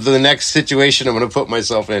deal with the next situation I'm going to put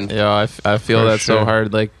myself in? Yeah, I feel that's so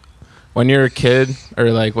hard. Like when you're a kid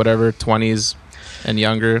or like whatever, 20s and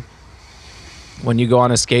younger, when you go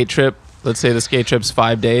on a skate trip, let's say the skate trip's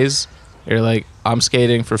 5 days, you're like, I'm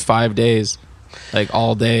skating for 5 days, like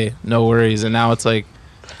all day, no worries. And now it's like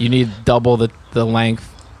you need double the length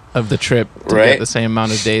of the trip to get the same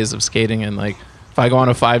amount of days of skating. And like if I go on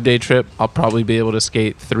a 5-day trip, I'll probably be able to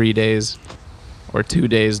skate 3 days or 2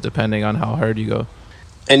 days depending on how hard you go.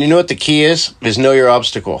 And you know what the key is know your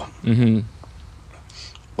obstacle.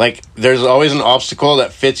 Like there's always an obstacle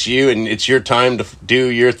that fits you and it's your time to do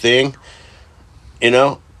your thing,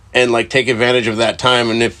 and like take advantage of that time.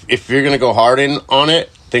 And if you're going to go hard on it,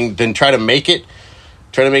 then try to make it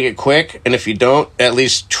quick. And if you don't, at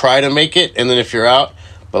least try to make it. And then if you're out,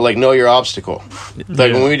 but like know your obstacle.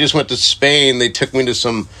 Like when we just went to Spain, they took me to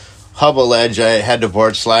some hubble ledge I had to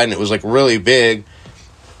board slide, and it was like really big,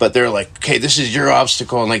 but they're like, okay, this is your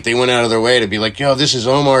obstacle. And like they went out of their way to be like, yo, this is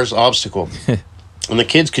Omar's obstacle. And the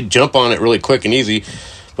kids could jump on it really quick and easy.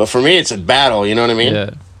 But for me, it's a battle, you know what I mean?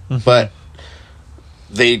 Yeah. But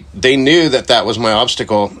they knew that was my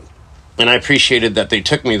obstacle, and I appreciated that they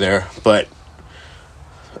took me there. But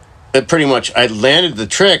it pretty much, I landed the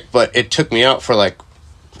trick, but it took me out for like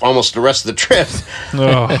almost the rest of the trip.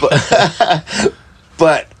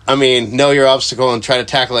 But I mean, know your obstacle and try to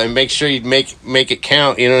tackle it, and make sure you make it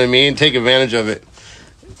count. You know what I mean? Take advantage of it,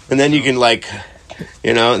 and then you can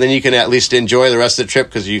then you can at least enjoy the rest of the trip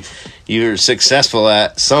because you're successful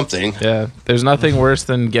at something. Yeah, there's nothing worse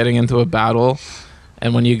than getting into a battle,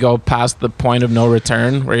 and when you go past the point of no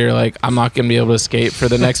return, where you're like, I'm not gonna be able to skate for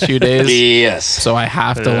the next few days. Yes. So I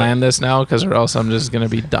have to land this now, because or else I'm just gonna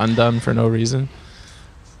be done for no reason.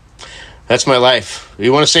 That's my life.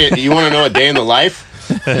 You want to say it? You want to know a day in the life?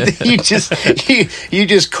 you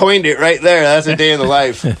just coined it right there. That's a day in the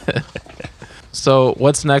life. So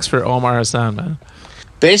what's next for Omar Hassan, man?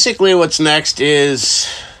 Basically, what's next is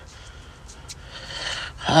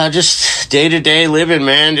just day-to-day living,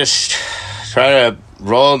 man. Just try to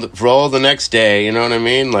roll the next day. You know what I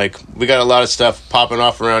mean? Like we got a lot of stuff popping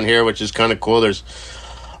off around here, which is kind of cool. There's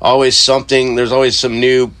always something. There's always some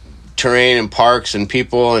new terrain and parks and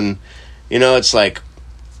people, and it's like,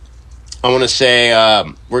 I want to say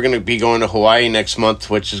we're going to be going to Hawaii next month,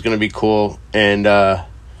 which is going to be cool. And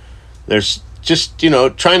there's just,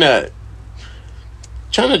 trying to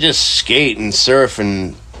just skate and surf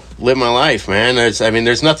and live my life, man.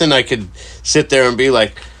 There's nothing I could sit there and be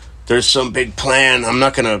like, there's some big plan. I'm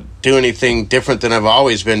not going to do anything different than I've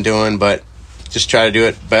always been doing, but just try to do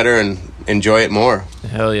it better and enjoy it more.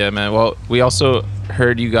 Hell yeah, man. Well, we also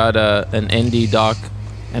heard you got an Indy doc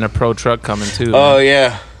and a pro truck coming too. Oh, man.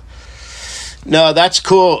 Yeah. No, that's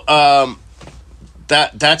cool.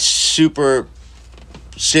 That's super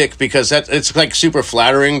sick, because it's like super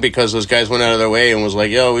flattering, because those guys went out of their way and was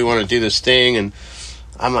like, yo, we want to do this thing. And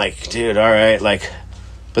I'm like, dude, all right. Like,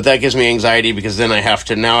 but that gives me anxiety, because then I have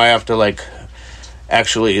to like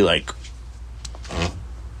actually like,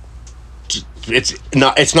 it's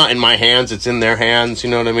not in my hands, it's in their hands.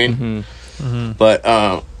 You know what I mean? But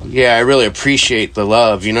yeah, I really appreciate the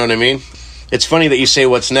love. You know what I mean? It's funny that you say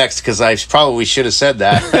what's next, because I probably should have said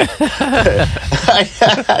that.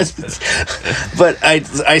 But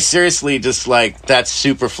I seriously just like, that's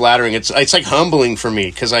super flattering. It's like humbling for me,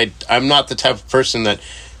 because I'm not the type of person that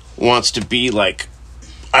wants to be like,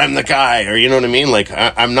 I'm the guy, or you know what I mean? Like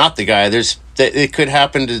I'm not the guy. It could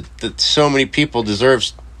happen to that so many people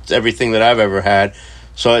deserves everything that I've ever had.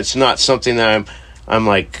 So it's not something that I'm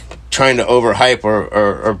like trying to overhype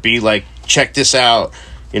or be like, check this out.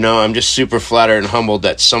 I'm just super flattered and humbled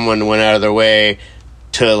that someone went out of their way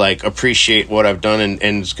to like appreciate what I've done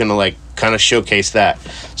and is gonna like kind of showcase that.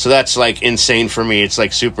 So that's like insane for me. It's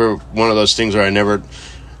like super one of those things where I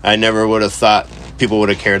never would have thought people would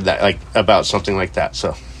have cared that like about something like that.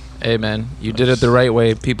 So hey man, you did it the right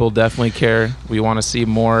way. People definitely care. We want to see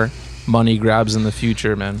more money grabs in the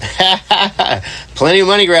future, man. Plenty of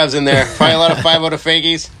money grabs in there. Probably a lot of 5-0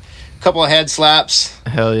 fakies. Couple of head slaps.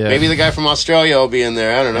 Hell yeah. Maybe the guy from Australia will be in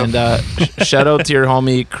there. I don't know. And shout out to your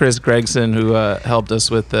homie Chris Gregson, who helped us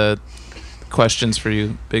with the questions for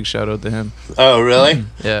you. Big shout out to him. Oh, really?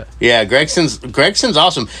 Yeah. Yeah, Gregson's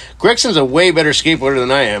awesome. Gregson's a way better skateboarder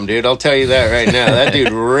than I am, dude. I'll tell you that right now. That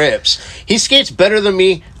dude rips. He skates better than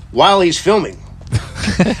me while he's filming.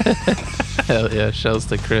 Hell yeah, shouts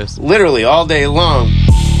to Chris. Literally all day long.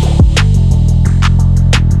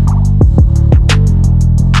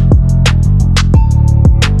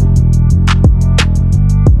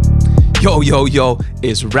 Yo,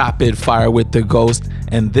 it's Rapid Fire with the Ghost,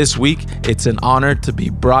 and this week it's an honor to be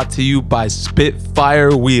brought to you by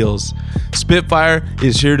Spitfire Wheels. Spitfire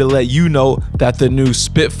is here to let you know that the new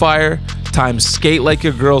Spitfire x Skate Like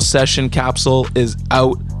a Girl session capsule is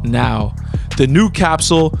out now. The new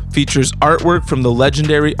capsule features artwork from the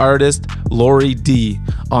legendary artist Lori D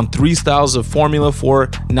on 3 styles of Formula 4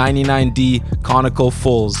 99D conical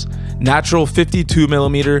fulls. Natural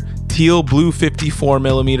 52mm, teal blue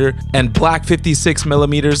 54mm, and black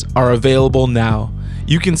 56mm are available now.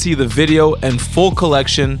 You can see the video and full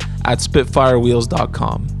collection at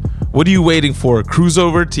SpitfireWheels.com. What are you waiting for? Cruise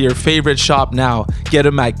over to your favorite shop now. Get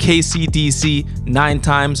them at KCDC, 9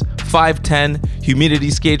 Times, 510, Humidity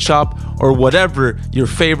Skate Shop, or whatever your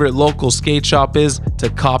favorite local skate shop is to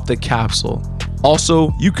cop the capsule.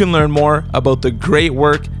 Also, you can learn more about the great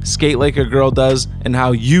work Skate Like a Girl does and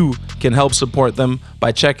how you can help support them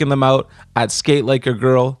by checking them out at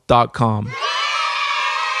skatelikeagirl.com.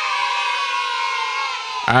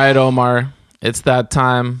 All right, Omar, it's that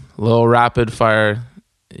time. Little rapid fire.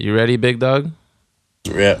 You ready, big dog?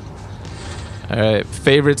 Yeah. All right,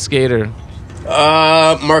 favorite skater?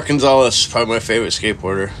 Mark Gonzalez, probably my favorite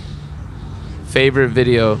skateboarder. Favorite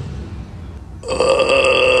video?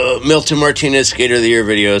 Milton Martinez Skater of the Year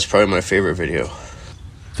video is probably my favorite video.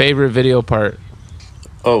 Favorite video part?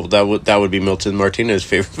 Oh, that would be Milton Martinez's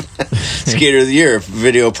favorite Skater of the Year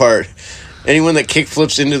video part. Anyone that kick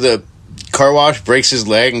flips into the car wash, breaks his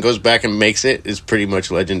leg, and goes back and makes it is pretty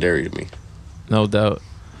much legendary to me. No doubt.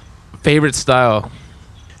 Favorite style?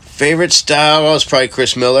 Favorite style was probably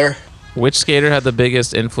Chris Miller. Which skater had the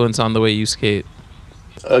biggest influence on the way you skate?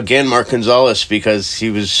 Again, Mark Gonzalez, because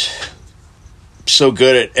he was so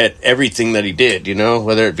good at everything that he did, you know,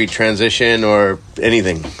 whether it be transition or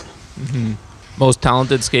anything. Mm-hmm. Most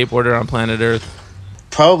talented skateboarder on planet Earth?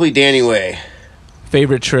 Probably Danny Way.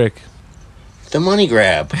 Favorite trick? The money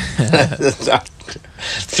grab.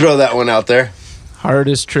 Throw that one out there.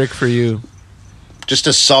 Hardest trick for you? Just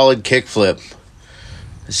a solid kickflip.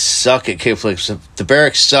 I suck at kickflips. The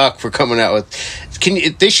Barracks suck for coming out with. Can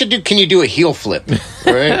you do a heel flip?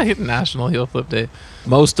 Right? National heel flip day.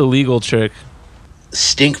 Most illegal trick?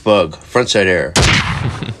 Stink bug, frontside air.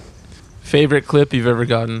 Favorite clip you've ever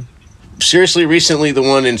gotten? Seriously, recently the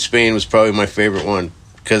one in Spain was probably my favorite one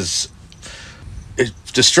because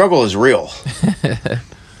the struggle is real.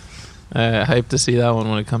 Hype to see that one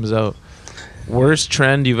when it comes out. Worst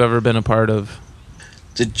trend you've ever been a part of?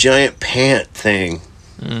 The giant pant thing.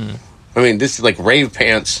 I mean, this is like rave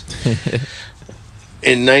pants.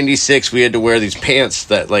 In 96, we had to wear these pants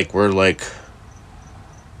that were like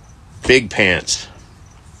big pants.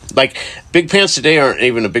 Like, big pants today aren't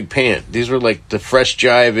even a big pant. These were like the Fresh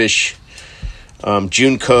Jive-ish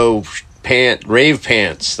Junko rave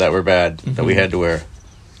pants that were bad, that we had to wear.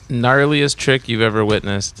 Gnarliest trick you've ever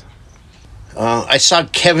witnessed? I saw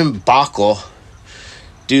Kevin Bockel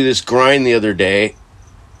do this grind the other day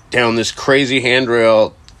down this crazy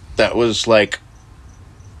handrail that was like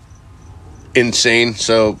insane.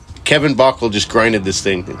 So Kevin Bockel just grinded this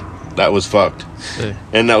thing. That was fucked. Hey.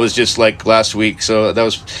 And that was just like last week. So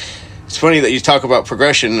it's funny that you talk about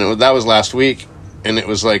progression. That was last week, and it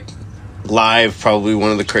was like live, probably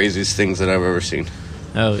one of the craziest things that I've ever seen.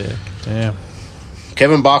 Hell yeah. Damn.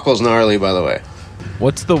 Kevin Bockel's gnarly, by the way.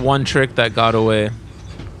 What's the one trick that got away?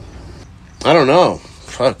 I don't know.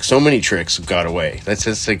 Fuck, so many tricks got away. That's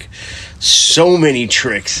just like so many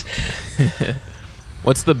tricks.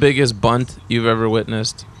 What's the biggest bunt you've ever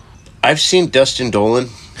witnessed? I've seen Dustin Dolan.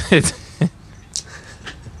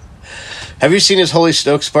 Have you seen his Holy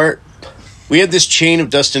Stokes part? We had this chain of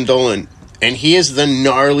Dustin Dolan, and he is the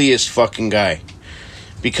gnarliest fucking guy.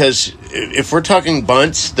 Because if we're talking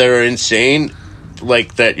bunts that are insane,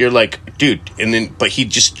 like that, you're like, dude, but he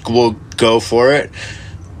just will go for it,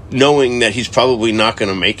 knowing that he's probably not going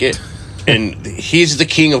to make it. And he's the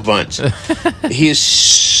king of bunts. He is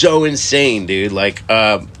so insane, dude. Like,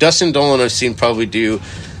 Dustin Dolan I've seen probably do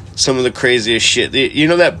some of the craziest shit. You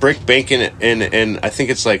know that brick bank in I think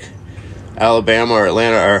it's like Alabama or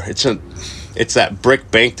Atlanta, or it's that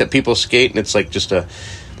brick bank that people skate, and it's like just a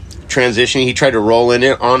transition. He tried to roll on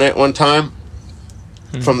it one time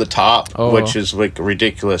from the top, which is like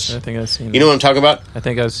ridiculous. I think I've seen. You know what I'm talking about? I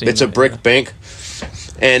think I've seen. It's a brick bank,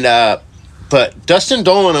 and But Dustin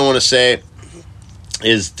Dolan, I want to say,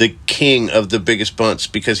 is the king of the biggest bunts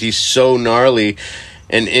because he's so gnarly,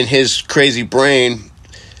 and in his crazy brain,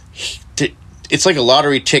 it's like a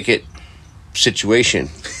lottery ticket situation.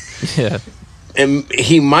 Yeah. And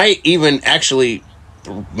he might even actually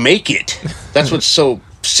make it. That's what's so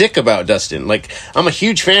sick about Dustin. Like, I'm a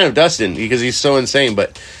huge fan of Dustin because he's so insane,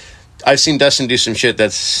 but I've seen Dustin do some shit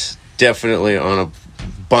that's definitely on a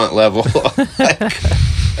bunt level.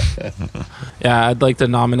 Yeah, I'd like to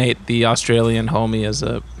nominate the Australian homie as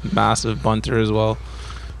a massive bunter as well.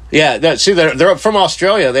 Yeah, they're from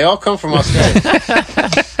Australia. They all come from Australia.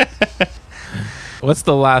 What's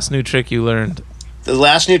the last new trick you learned? The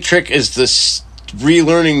last new trick is this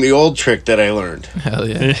relearning the old trick that I learned. Hell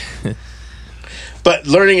yeah. But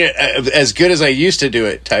learning it as good as I used to do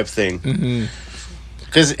it type thing.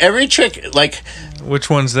 Because every trick, like... Which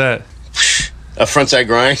one's that? A frontside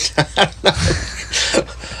grind.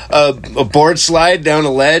 A board slide down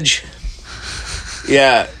a ledge.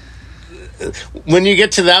 Yeah. When you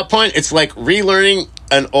get to that point, it's like relearning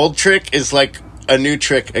an old trick is like a new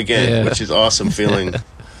trick again, which is awesome feeling.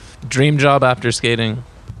 Dream job after skating.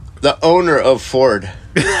 The owner of Ford.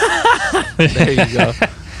 There you go.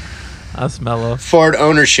 That's mellow. Ford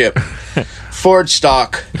ownership. Ford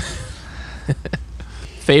stock.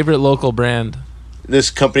 Favorite local brand?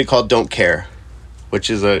 This company called Don't Care, which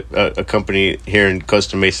is a company here in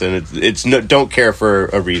Costa Mesa, and it's no, don't care for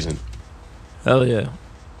a reason. Hell yeah.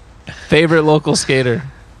 Favorite local skater?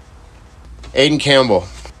 Aiden Campbell.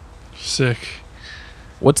 Sick.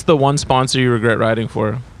 What's the one sponsor you regret riding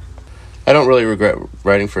for? I don't really regret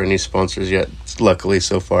riding for any sponsors yet, luckily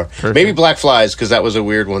so far. Perfect. Maybe Black Flies, because that was a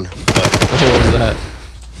weird one. What was that?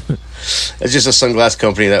 It's just a sunglass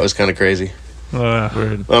company that was kind of crazy.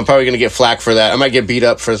 Weird. Well, I'm probably going to get flack for that. I might get beat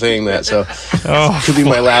up for saying that, so could be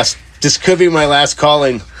my last. This could be my last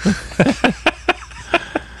calling.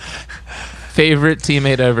 Favorite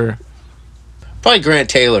teammate ever? Probably Grant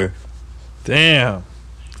Taylor. Damn.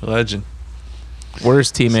 Legend.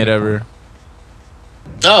 Worst teammate ever?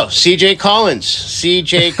 Oh, CJ Collins.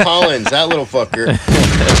 CJ Collins, that little fucker.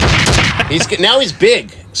 Now he's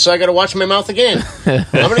big, so I got to watch my mouth again. I'm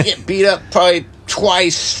going to get beat up probably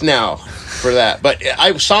twice now for that. But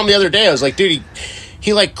I saw him the other day. I was like, dude,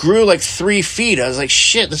 he like grew like 3 feet. I was like,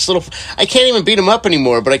 shit, this little... I can't even beat him up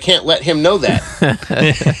anymore, but I can't let him know that.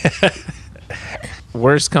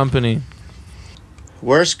 Worst company?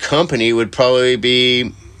 Worst company would probably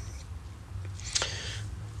be...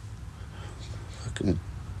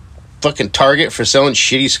 Fucking Target for selling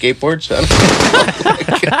shitty skateboards.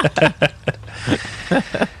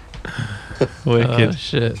 Wicked. Oh,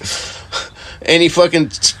 shit. Any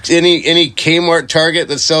Kmart Target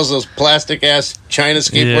that sells those plastic ass China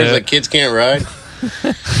skateboards that kids can't ride.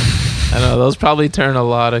 I know those probably turn a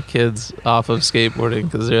lot of kids off of skateboarding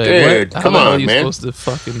because they're like, dude, "What? come How on, are you man. supposed to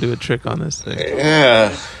fucking do a trick on this thing?"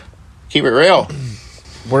 Yeah, keep it real.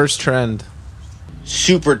 Worst trend?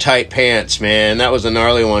 Super tight pants, man. That was a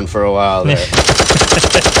gnarly one for a while there.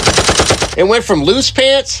 It went from loose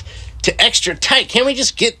pants to extra tight. Can't we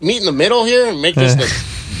just meet in the middle here and make this a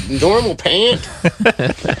normal pant?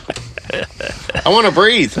 I want to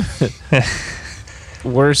breathe.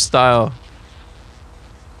 Worst style?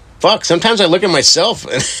 Fuck, sometimes I look at myself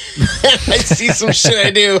and I see some shit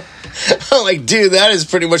I do. I'm like, dude, that is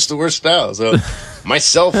pretty much the worst style. So,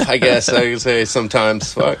 myself, I guess I could say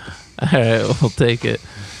sometimes. Fuck. All right, we'll take it.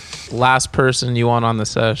 Last person you want on the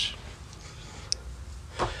sesh?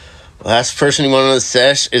 Last person you want on the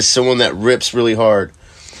sesh is someone that rips really hard.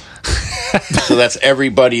 So that's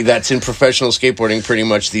everybody that's in professional skateboarding pretty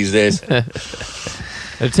much these days.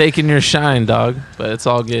 They're taking your shine, dog, but it's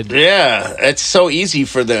all good. Yeah, it's so easy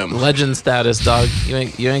for them. Legend status, dog. You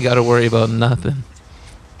ain't got to worry about nothing.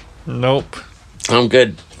 Nope. I'm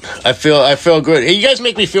good. I feel good. Hey, you guys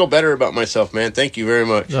make me feel better about myself, man. Thank you very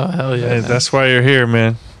much. Oh, hell yeah. Hey, that's why you're here,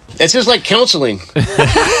 man. It's just like counseling.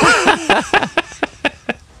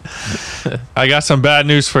 I got some bad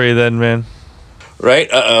news for you then, man. Right?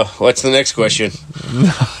 What's the next question?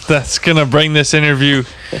 That's going to bring this interview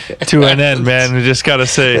to an end, man. We just got to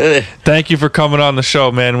say thank you for coming on the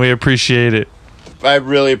show, man. We appreciate it. I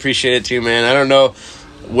really appreciate it too, man. I don't know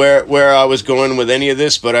where I was going with any of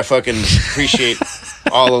this, but I fucking appreciate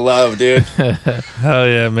all the love, dude. Hell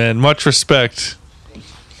yeah, man. Much respect.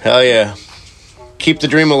 Hell yeah. Keep the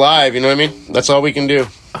dream alive, you know what I mean? That's all we can do.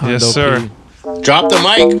 Yes, sir. Drop the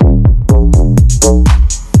mic.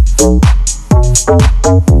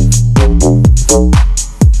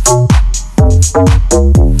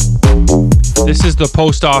 This is the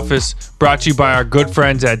Post Office, brought to you by our good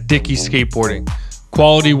friends at Dickey Skateboarding.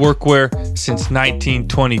 Quality workwear since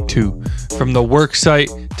 1922. From the work site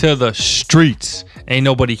to the streets. Ain't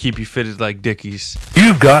nobody keep you fitted like Dickies.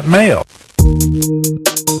 You've got mail.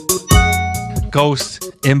 Ghost,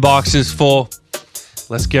 inbox is full.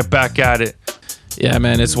 Let's get back at it. Yeah,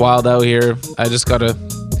 man, it's wild out here. I just gotta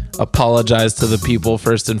apologize to the people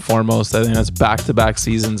first and foremost. I think that's back-to-back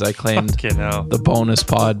seasons I claimed the bonus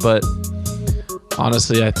pod, but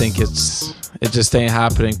honestly, I think it just ain't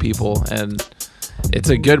happening, people, and it's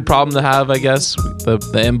a good problem to have, I guess. The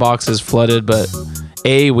inbox is flooded, but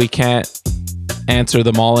A, we can't answer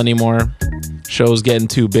them all anymore. Show's getting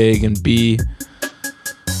too big, and B,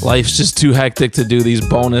 life's just too hectic to do these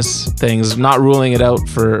bonus things. Not ruling it out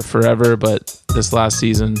for forever, but this last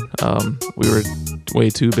season, we were way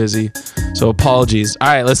too busy. So apologies. All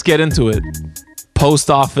right, let's get into it. Post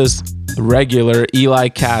office regular Eli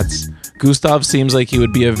Katz. Gustav seems like he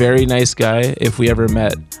would be a very nice guy if we ever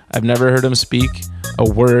met. I've never heard him speak a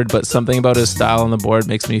word, but something about his style on the board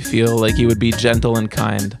makes me feel like he would be gentle and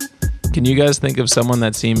kind. Can you guys think of someone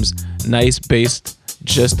that seems nice based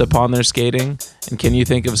just upon their skating? And can you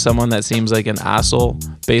think of someone that seems like an asshole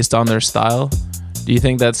based on their style? Do you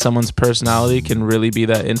think that someone's personality can really be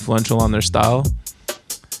that influential on their style?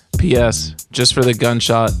 P.S. Just for the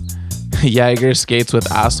gunshot, Jaeger skates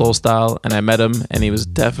with asshole style, and I met him, and he was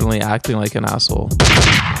definitely acting like an asshole.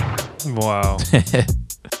 Wow.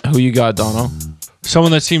 Who you got, Dono?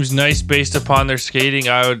 Someone that seems nice based upon their skating.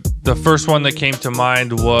 The first one that came to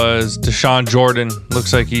mind was Deshaun Jordan.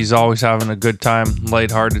 Looks like he's always having a good time,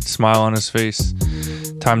 lighthearted smile on his face.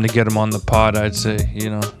 Time to get him on the pod, I'd say.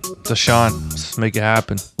 Deshaun, let's make it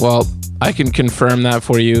happen. Well, I can confirm that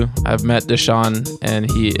for you. I've met Deshaun, and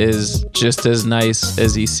he is just as nice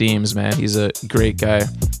as he seems, man. He's a great guy.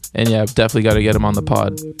 And yeah, I've definitely got to get him on the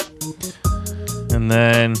pod. And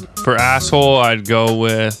then for asshole, I'd go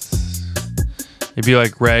with, it'd be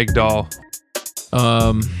like Ragdoll.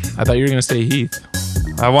 I thought you were going to say Heath.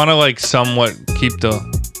 I want to somewhat keep the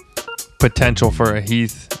potential for a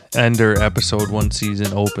Heath Ender episode 1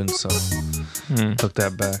 season open, so took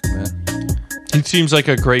that back, man. He seems like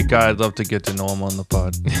a great guy. I'd love to get to know him on the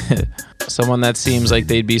pod. Someone that seems like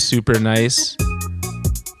they'd be super nice.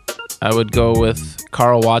 I would go with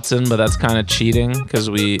Carl Watson, but that's kind of cheating because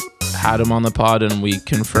we had him on the pod and we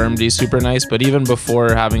confirmed he's super nice. But even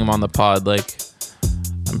before having him on the pod,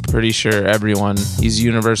 I'm pretty sure he's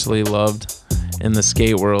universally loved in the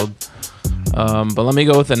skate world. But let me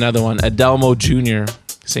go with another one. Adelmo Jr.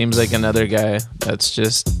 seems like another guy that's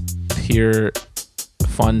just pure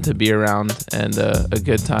fun to be around and a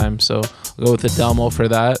good time. So I'll go with Adelmo for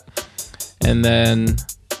that. And then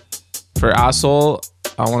for asshole,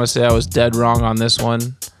 I want to say I was dead wrong on this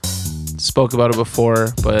one. Spoke about it before,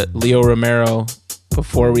 but Leo Romero,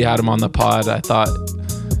 before we had him on the pod, I thought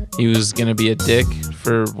he was going to be a dick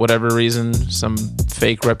for whatever reason, some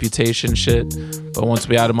fake reputation shit. But once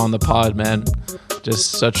we had him on the pod, man,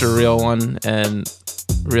 just such a real one and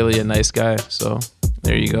really a nice guy. So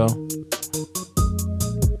there you go.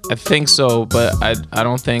 I think so, but I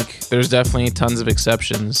don't think there's definitely tons of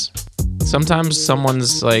exceptions. Sometimes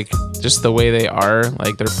someone's just the way they are,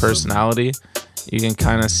 their personality, you can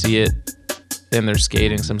kind of see it in their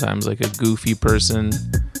skating. Sometimes a goofy person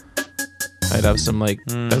might have some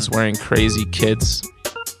that's wearing crazy kits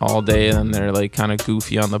all day, and then they're kind of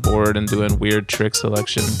goofy on the board and doing weird trick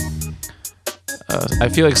selection. I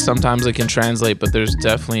feel like sometimes it can translate, but there's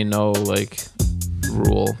definitely no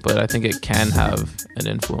rule, but I think it can have an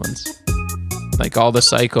influence. All the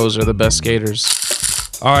psychos are the best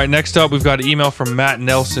skaters. All right, next up, we've got an email from Matt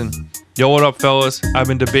Nelson. Yo, what up, fellas? I've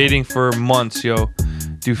been debating for months, yo.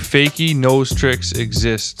 Do fakey nose tricks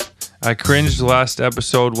exist? I cringed last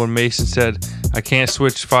episode when Mason said, I can't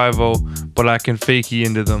switch 5-0, but I can fakey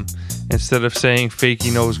into them, instead of saying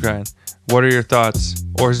fakey nose grind. What are your thoughts?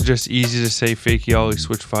 Or is it just easy to say fakey ollie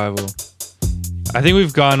switch 5-0? I think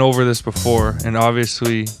we've gone over this before, and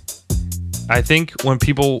obviously, I think when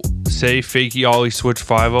people say fakey ollie switch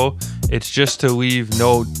 5-0, it's just to leave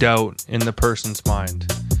no doubt in the person's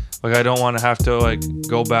mind. I don't want to have to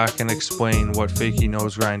go back and explain what fakey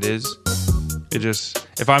nose grind is.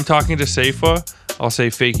 If I'm talking to Seifa, I'll say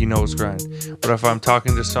fakey nose grind. But if I'm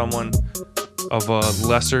talking to someone of a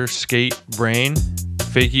lesser skate brain,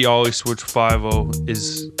 fakey ollie switch 5-0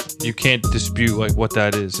 is, you can't dispute what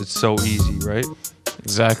that is. It's so easy, right?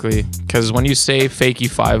 Exactly. Because when you say fakey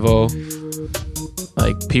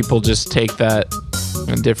 5-0, people just take that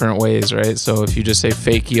in different ways, right? So if you just say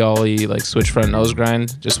fakey ollie, switch front nose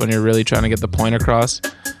grind, just when you're really trying to get the point across.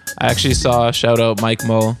 I actually saw, shout out Mike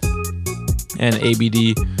Mo and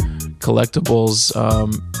ABD Collectibles.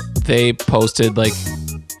 They posted I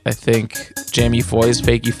think Jamie Foy's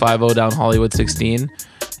Fakey 5-0 down Hollywood 16,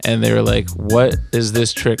 and they were like, "What is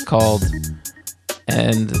this trick called?"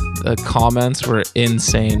 And the comments were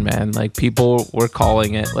insane, man. Like, people were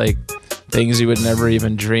calling it like things you would never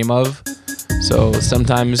even dream of. So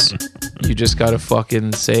sometimes you just gotta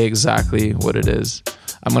fucking say exactly what it is.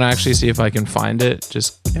 I'm gonna actually see if I can find it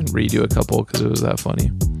and read you a couple because it was that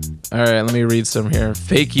funny. All right, let me read some here.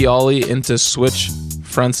 Fakey ollie into switch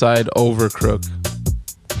frontside over crook.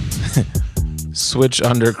 Switch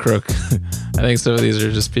under crook. I think some of these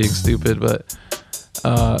are just being stupid, but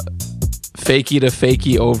fakey to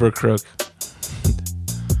fakey over crook.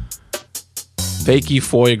 Fakey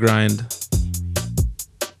foy grind.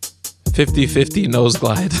 50-50 nose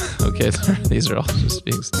glide. Okay, these are all just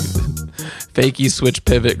being stupid. Fakey switch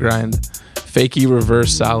pivot grind. Fakey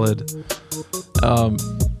reverse salad.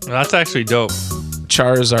 That's actually dope.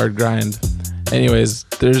 Charizard grind. Anyways,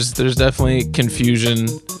 there's definitely confusion,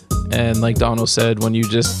 and like Donald said, when you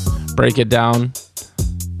just break it down,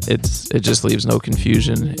 it just leaves no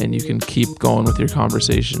confusion, and you can keep going with your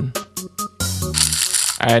conversation.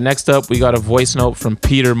 All right, next up we got a voice note from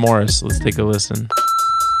Peter Morris. Let's take a listen.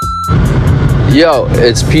 Yo,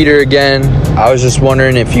 it's Peter again. I was just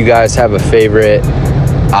wondering if you guys have a favorite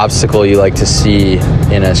obstacle you like to see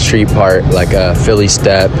in a street part, like a Philly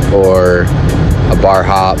step or a bar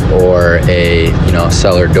hop or a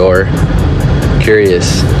cellar door.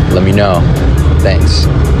 Curious, let me know. Thanks.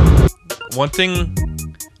 One thing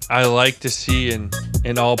I like to see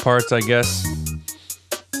in all parts, I guess,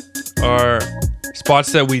 are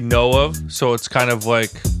spots that we know of. So it's kind of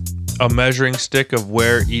like a measuring stick of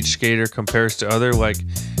where each skater compares to other. Like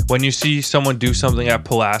when you see someone do something at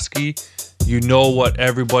Pulaski, you know what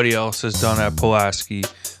everybody else has done at Pulaski,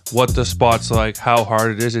 what the spot's like, how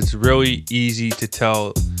hard it is. It's really easy to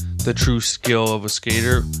tell the true skill of a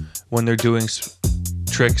skater when they're doing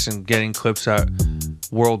tricks and getting clips at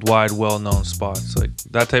worldwide well-known spots. Like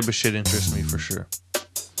that type of shit interests me for sure.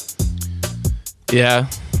 Yeah,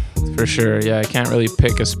 for sure. Yeah, I can't really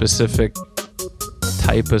pick a specific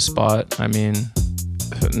type of spot. I mean,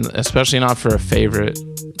 especially not for a favorite,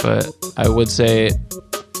 but I would say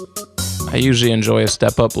I usually enjoy a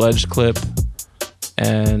step-up ledge clip,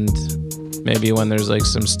 and maybe when there's like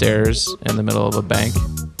some stairs in the middle of a bank.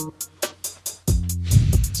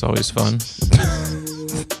 It's always fun.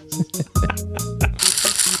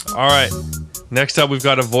 All right, next up we've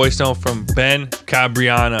got a voice note from Ben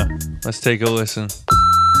Cabriana. Let's take a listen.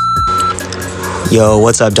 Yo,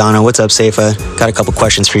 what's up, Donna? What's up, Seifa? Got a couple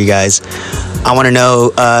questions for you guys. I want to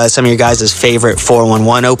know some of your guys' favorite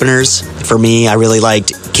 411 openers. For me, I really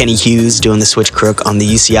liked Kenny Hughes doing the switch crook on the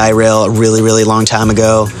UCI rail a really, really long time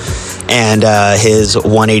ago, and his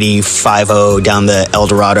 180-5-0 down the El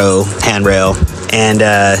Dorado handrail. And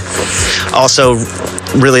also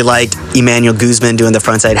really liked Emmanuel Guzman doing the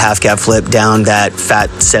frontside half cab flip down that fat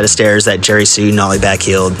set of stairs that Jerry Sue nollie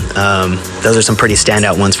backheeled. Those are some pretty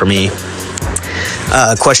standout ones for me.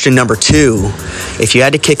 Question number 2. If you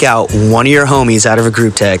had to kick out one of your homies out of a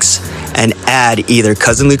group text and add either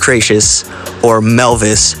Cousin Lucretius or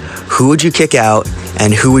Melvis, who would you kick out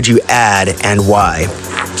and who would you add and why?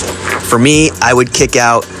 For me, I would kick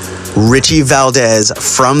out Richie Valdez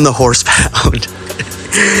from the Horsepound.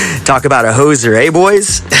 Talk about a hoser, eh,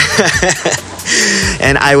 boys?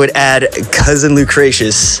 And I would add Cousin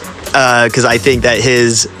Lucretius because I think that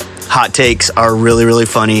his hot takes are really, really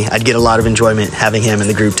funny. I'd get a lot of enjoyment having him in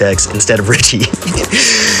the group text instead of Richie.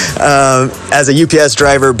 As a UPS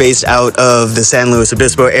driver based out of the San Luis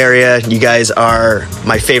Obispo area, you guys are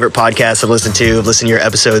my favorite podcast to listen to. I've listened to your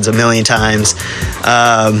episodes a million times.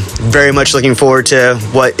 Very much looking forward to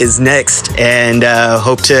what is next, and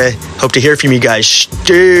hope to hear from you guys.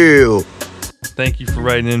 Stew. Thank you for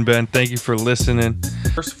writing in, Ben. Thank you for listening.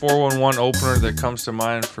 First 411 opener that comes to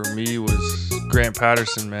mind for me was Grant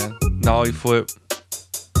Patterson, man. Nollie flip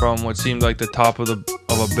from what seemed like the top of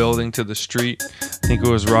a building to the street. I think it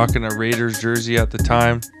was rocking a Raiders jersey at the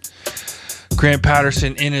time. Grant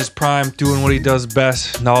Patterson in his prime, doing what he does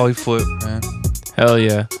best, nollie flip, man. Hell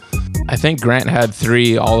yeah. I think Grant had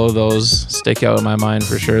 3. All of those stick out in my mind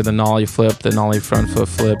for sure. The nollie flip, the nollie front foot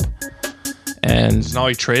flip, and is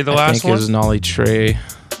Nollie Trey the last one? I think it was Nollie Trey.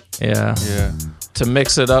 Yeah. Yeah. To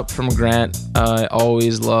mix it up from Grant, I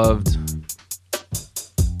always loved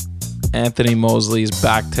Anthony Mosley's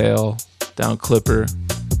backtail down Clipper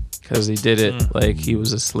because he did it like he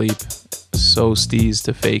was asleep. So steez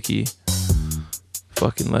to fakey.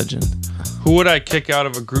 Fucking legend. Who would I kick out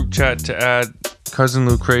of a group chat to add Cousin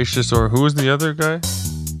Lucretius, or who was the other guy?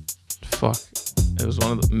 Fuck. It was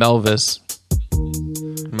one of the Melvis,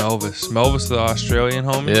 the Australian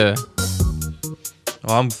homie? Yeah.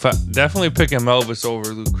 Well, I'm definitely picking Melvis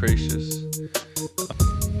over Lucretius.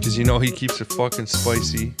 Because you know he keeps it fucking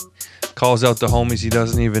spicy. Calls out the homies he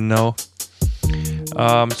doesn't even know.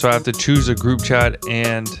 So I have to choose a group chat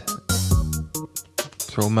and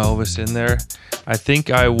throw Melvis in there. I think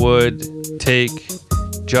I would take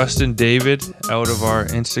Justin David out of our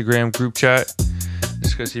Instagram group chat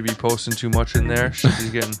just because he'd be posting too much in there.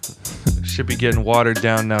 Should be getting watered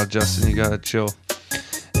down now, Justin. You gotta chill.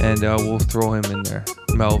 And we'll throw him in there.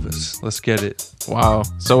 Melvis, let's get it. Wow.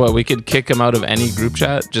 So what? We could kick him out of any group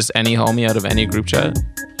chat? Just any homie out of any group chat?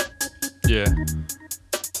 Yeah.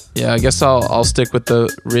 Yeah, I guess I'll stick with the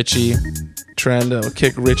Richie trend. I'll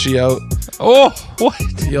kick Richie out. Oh, what?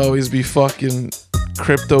 He always be fucking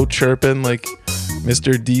crypto chirping like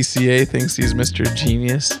Mr. DCA thinks he's Mr.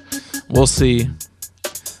 Genius. We'll see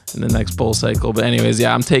in the next bull cycle. But anyways,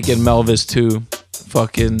 yeah, I'm taking Melvis too.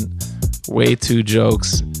 Fucking way too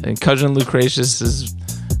jokes. And Cousin Lucretius's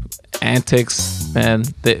antics, man.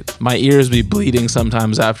 My ears be bleeding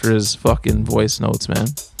sometimes after his fucking voice notes, man.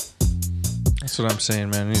 That's what I'm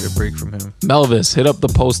saying, man. I need a break from him. Melvis, hit up the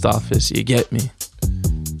post office. You get me.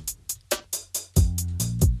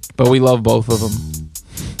 But we love both of them.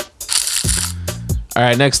 All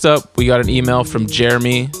right, next up, we got an email from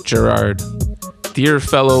Jeremy Gerard. Dear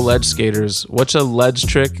fellow ledge skaters, what's a ledge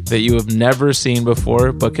trick that you have never seen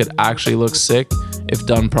before but could actually look sick if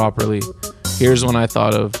done properly? Here's one I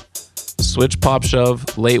thought of. Switch pop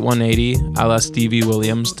shove, late 180, a la Stevie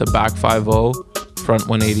Williams to back 5-0, front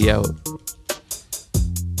 180 out.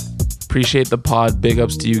 Appreciate the pod. Big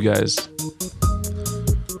ups to you guys.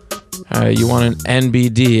 All right, you want an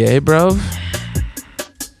NBD, eh, bro?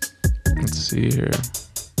 Let's see here.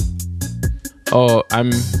 Oh, I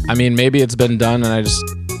mean, maybe it's been done and I just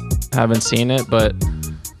haven't seen it, but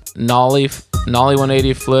Nollie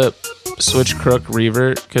 180 flip, switch crook,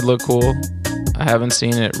 revert could look cool. I haven't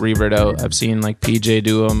seen it revert out. I've seen like PJ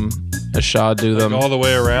do them, Ashad do them. Like all the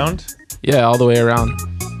way around? Yeah, all the way around.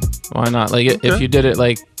 Why not? Like if you did it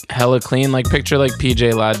like hella clean, like picture like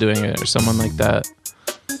PJ Ladd doing it or someone like that,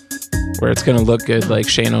 where it's gonna look good, like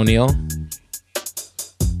Shane O'Neill.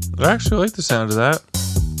 I actually like the sound of that.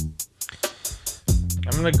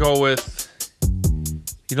 I'm gonna go with,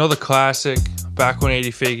 you know, the classic back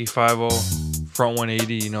 180 fakie 5-0, front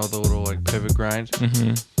 180. You know, the little like pivot grind.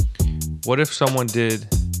 Mm-hmm. What if someone did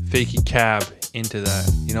fakie cab into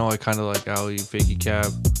that? You know, like kind of like alley fakie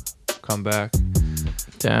cab, come back.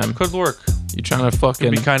 Damn, could work. You trying to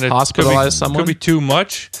fucking hospitalize someone? Could be too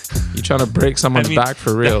much. You trying to break someone's back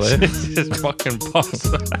for real, eh? Just fucking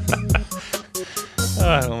pause.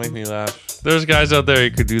 Don't make me laugh. There's guys out there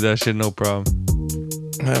who could do that shit, no problem.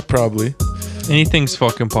 Yeah, probably. Anything's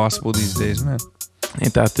fucking possible these days, man.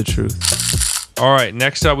 Ain't that the truth? All right,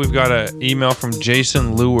 next up, we've got an email from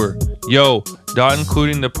Jason Lure. Yo, not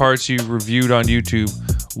including the parts you reviewed on YouTube,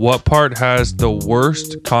 what part has the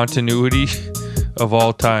worst continuity of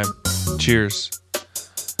all time? Cheers.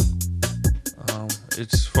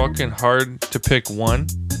 It's fucking hard to pick one,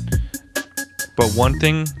 but one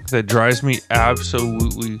thing that drives me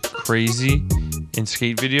absolutely crazy in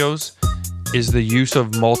skate videos is the use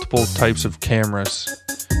of multiple types of cameras.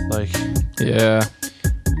 Like, yeah,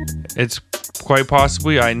 it's quite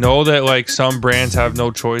possibly, I know that like some brands have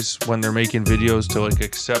no choice when they're making videos to like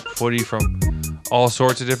accept footage from all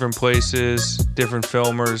sorts of different places, different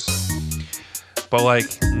filmers, but like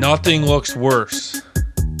nothing looks worse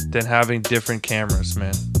than having different cameras,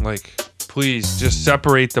 man. Like, please just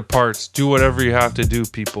separate the parts. Do whatever you have to do,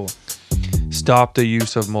 people. Stop the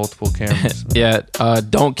use of multiple cameras. Yeah,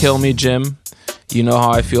 don't kill me, Jim. You know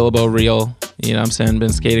how I feel about reel. You know what I'm saying?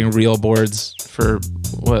 Been skating reel boards for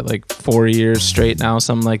what, like 4 years straight now,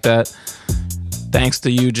 something like that. Thanks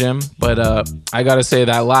to you, Jim. But I gotta say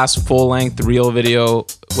that last full-length reel video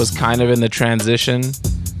was kind of in the transition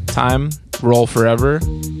time. Roll Forever.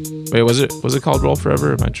 Wait, was it called Roll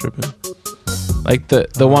Forever? Or am I tripping? Like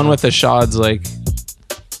the one with the Shad's like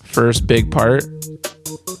first big part.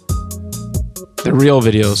 The reel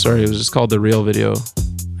video, sorry, it was just called the reel video,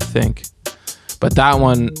 I think. But that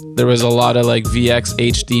one, there was a lot of like VX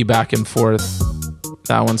HD back and forth.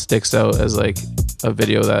 That one sticks out as like a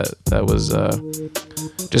video that was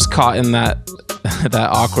just caught in that that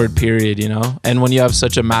awkward period, you know? And when you have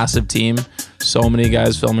such a massive team, so many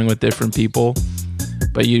guys filming with different people,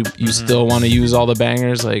 but you still want to use all the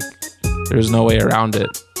bangers, like there's no way around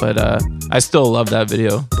it. But I still love that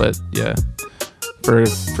video. But yeah,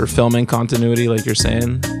 for filming continuity, like you're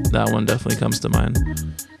saying, that one definitely comes to mind.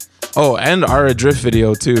 Oh, and our Adrift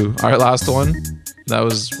video too. Our last one, that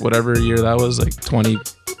was whatever year that was, like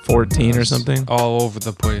 2014 or something. All over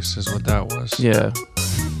the place is what that was. Yeah.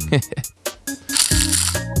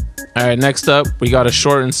 All right, next up, we got a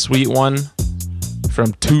short and sweet one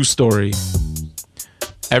from Two Story.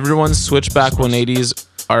 Everyone's switchback 180s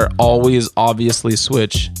are always obviously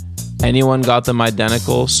switch. Anyone got them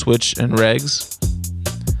identical, switch and regs?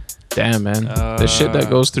 Damn, man. The shit that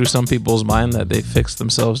goes through some people's mind that they fix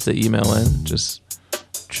themselves to email in just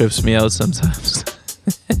trips me out sometimes.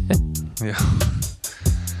 Yeah.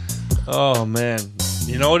 Oh, man.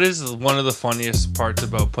 You know what is one of the funniest parts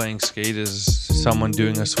about playing skate is someone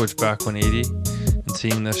doing a switchback 180 and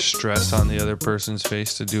seeing the stress on the other person's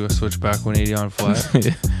face to do a switchback 180 on flat.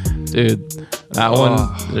 Dude, that one,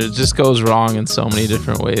 it just goes wrong in so many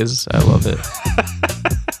different ways. I love it.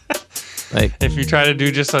 Like, if you try to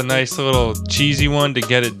do just a nice little cheesy one to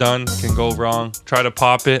get it done, it can go wrong. Try to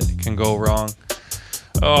pop it, it can go wrong.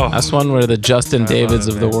 Oh, that's one where the Justin Davids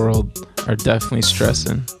of the world are definitely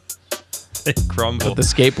stressing. They crumble. But the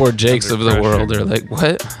skateboard Jakes of the world are like,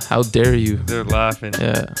 what? How dare you? They're laughing.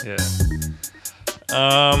 Yeah.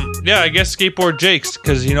 Yeah, I guess skateboard Jakes,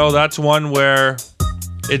 because, you know, that's one where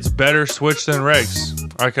it's better switch than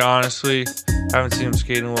regs. I can honestly haven't seen him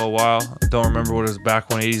skate in a little while. Don't remember what his back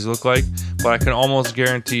 180s look like, but I can almost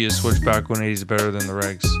guarantee his switch back 180s is better than the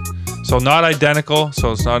regs. So not identical,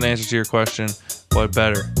 so it's not an answer to your question, but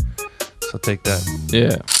better. So take that.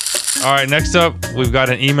 Yeah. All right, next up, we've got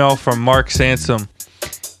an email from Mark Sansom.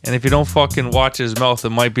 And if you don't fucking watch his mouth, it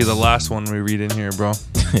might be the last one we read in here, bro.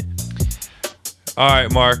 All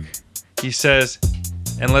right, Mark. He says,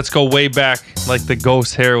 and let's go way back like the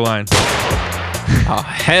ghost hairline. Oh,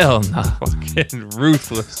 hell no. Fucking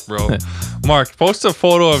ruthless, bro. Mark, post a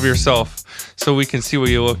photo of yourself so we can see what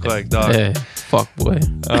you look like, dog. Hey, fuck boy.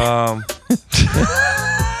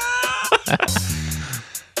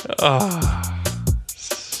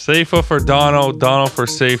 Safa for Dono, Dono for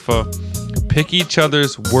Safa. Pick each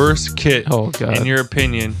other's worst kit, in your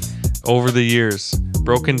opinion, over the years.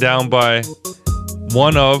 Broken down by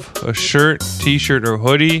one of a shirt, t-shirt, or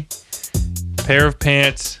hoodie, pair of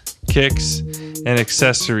pants, kicks, and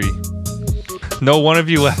accessory. No one of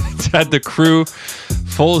you had the crew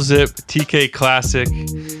full zip TK Classic.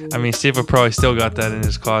 I mean, Safa probably still got that in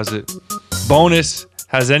his closet. Bonus,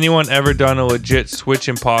 has anyone ever done a legit switch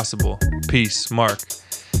impossible? Peace, Mark.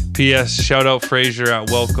 P.S. Shout out Fraser at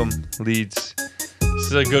Welcome Leeds. This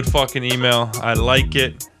is a good fucking email. I like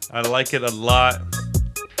it. I like it a lot.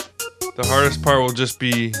 The hardest part will just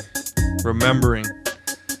be remembering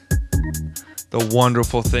the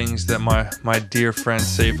wonderful things that my dear friend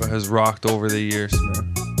Safa has rocked over the years,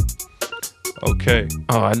 man. Okay.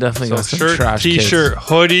 Oh, I definitely got some shirt, trash t-shirt, kids.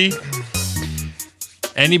 hoodie.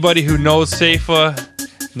 Anybody who knows Safa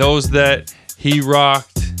knows that he rocked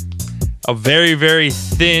a very, very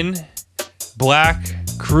thin black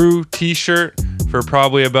crew t-shirt for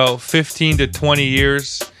probably about 15 to 20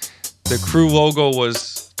 years. The crew logo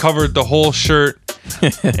covered the whole shirt,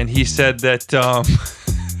 and he said that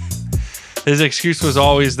his excuse was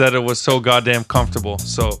always that it was so goddamn comfortable.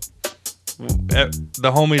 So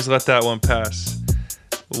the homies let that one pass.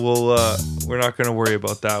 We're not gonna worry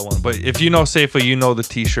about that one. But if you know Safa, you know the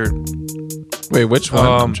t-shirt. Wait, which one?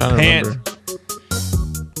 I'm trying to remember.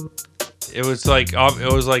 It was like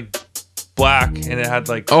black, and it had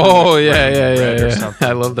like red or something.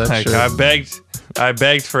 I love that shirt. I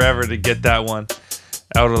begged forever to get that one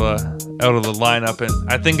out of the lineup, and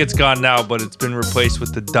I think it's gone now, but it's been replaced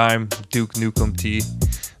with the Dime Duke Nukem tee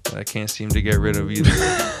that I can't seem to get rid of either.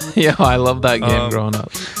 Yo, I love that game growing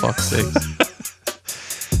up. Fuck's sakes.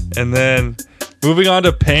 And then moving on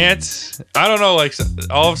to pants. I don't know, like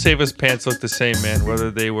all of Safa's pants look the same, man.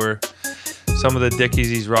 Whether they were some of the Dickies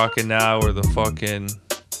he's rocking now or the fucking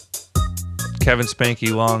Kevin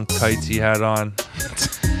Spanky long tights he had on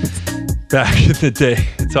back in the day.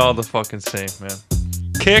 It's all the fucking same, man.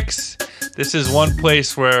 Kicks. This is one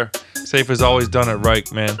place where Safa's always done it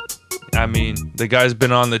right, man. I mean, the guy's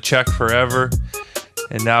been on the check forever,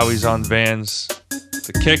 and now he's on Vans.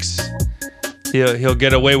 The kicks, he'll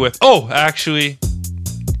get away with. Oh, actually,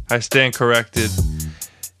 I stand corrected.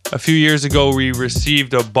 A few years ago, we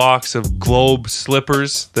received a box of Globe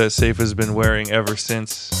slippers that Safa's been wearing ever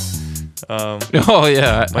since. Oh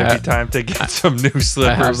yeah, might be time to get some new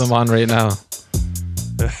slippers. I have them on right now.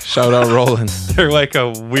 Shout out Roland. They're like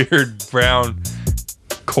a weird brown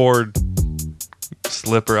cord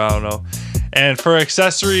slipper. I don't know. And for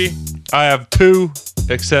accessory, I have two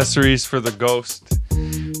accessories for the Ghost.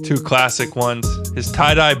 Two classic ones. His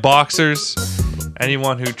tie-dye boxers.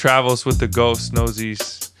 Anyone who travels with the Ghost knows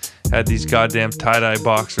he's had these goddamn tie-dye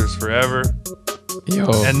boxers forever. Yo.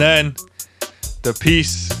 And then the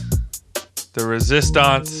piece, the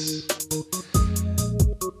Resistance.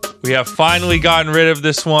 We have finally gotten rid of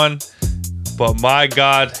this one, but my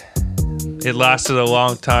God, It lasted a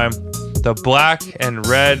long time. The black and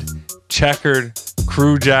red checkered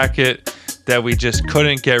crew jacket that we just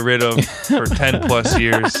couldn't get rid of for 10 plus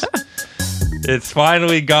years. It's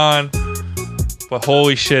finally gone, but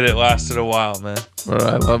holy shit, it lasted a while, man. Bro,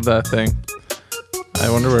 I love that thing. I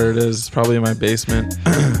wonder where it is. It's probably in my basement.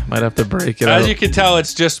 Might have to break it out. As you can tell,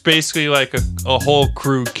 it's just basically like a whole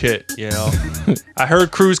crew kit, you know. I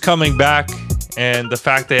heard crew's coming back, and the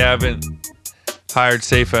fact they haven't hired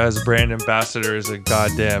Safa as brand ambassador is a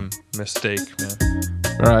goddamn mistake, man.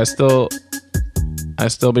 Bro, I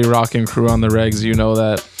still be rocking crew on the regs. You know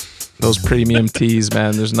that. Those premium tees,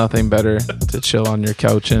 man. There's nothing better to chill on your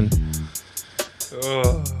couch in.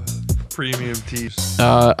 Oh, premium tees.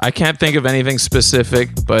 I can't think of anything specific,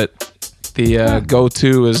 but the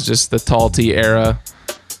go-to is just the tall tee era.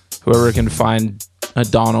 Whoever can find a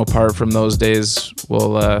Dono part from those days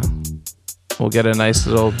will get a nice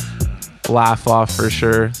little laugh off for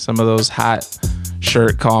sure. Some of those hat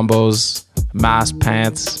shirt combos, mask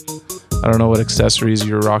pants. I don't know what accessories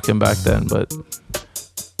you were rocking back then, but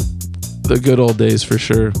the good old days for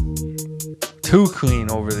sure. Too clean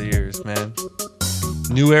over the years, man.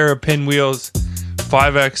 New era pinwheels,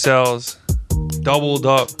 5XLs, doubled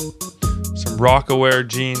up, some Rockaware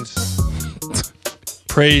jeans.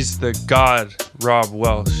 Praise the God, Rob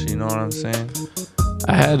Welsh. You know what I'm saying?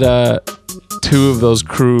 I had 2 of those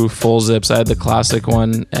crew full zips. I had the classic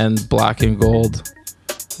one and black and gold.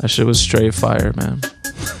 That shit was straight fire, man.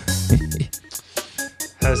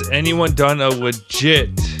 Has anyone done a legit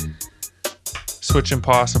Switch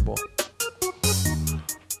Impossible?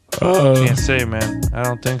 Can't say, man. I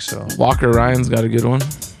don't think so. Walker Ryan's got a good one.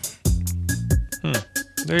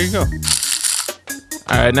 There you go.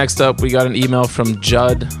 All right, next up, we got an email from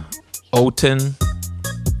Judd Oteny.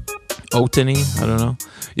 I don't know.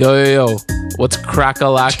 Yo. What's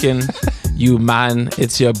crack-a-lackin', you man?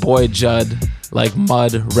 It's your boy Judd, like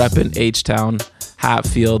mud, reppin' H-Town,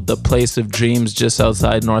 Hatfield, the place of dreams just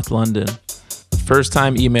outside North London. First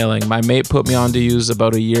time emailing. My mate put me on to use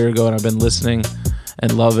about a year ago, and I've been listening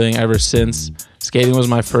and loving ever since. Skating was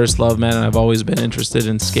my first love, man, and I've always been interested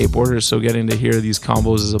in skateboarders, so getting to hear these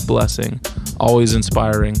combos is a blessing. Always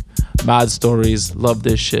inspiring. Mad stories. Love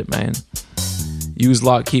this shit, man. Use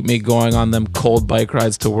lot keep me going on them cold bike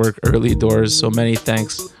rides to work early doors, so many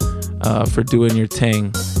thanks for doing your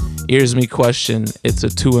thing. Here's me question. It's a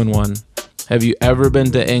 2-in-1. Have you ever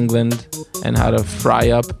been to England and had a fry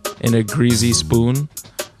up in a greasy spoon?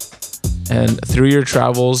 And through your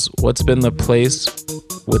travels, what's been the place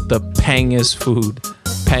with the pangest food?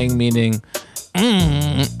 Pang meaning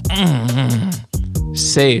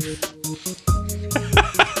safe.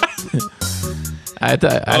 I had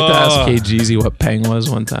to ask KGZ what pang was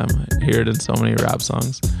one time. I hear it in so many rap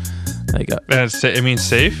songs. Like it means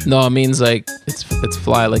safe? No, it means like it's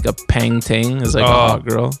fly. Like a pang ting is like a hot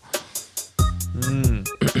girl.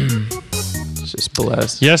 It's just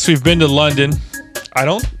blessed. Yes, we've been to London. I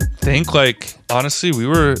don't think, like, honestly, we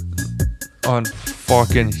were on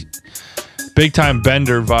fucking big time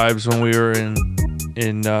Bender vibes when we were in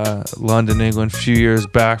London, England a few years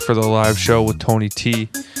back for the live show with Tony T.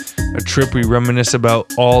 A trip we reminisce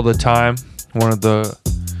about all the time. One of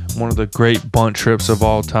the great Bunt trips of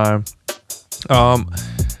all time.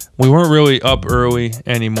 We weren't really up early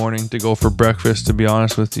any morning to go for breakfast, to be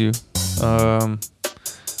honest with you.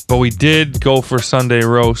 But we did go for Sunday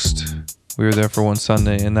roast. We were there for one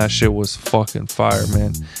Sunday, and that shit was fucking fire,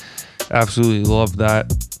 man. Absolutely loved that.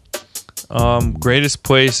 Greatest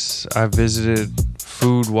place I visited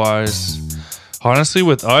food-wise. Honestly,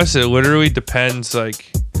 with us, it literally depends. Like,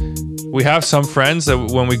 we have some friends that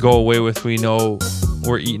when we go away with, we know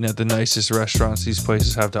we're eating at the nicest restaurants these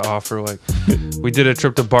places have to offer. Like, we did a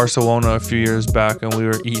trip to Barcelona a few years back, and we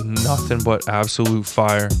were eating nothing but absolute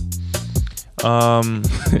fire.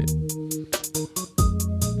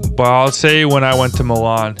 But I'll say when I went to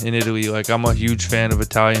Milan in Italy, like, I'm a huge fan of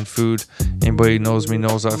Italian food. Anybody who knows me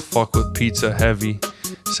knows I fuck with pizza heavy.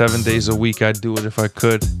 7 days a week, I'd do it if I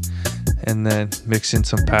could. And then mix in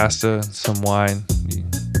some pasta, some wine,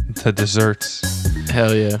 to desserts.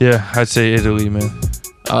 Hell yeah. Yeah, I'd say Italy, man.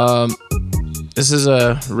 This is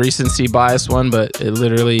a recency bias one, but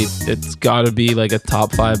it's got to be like a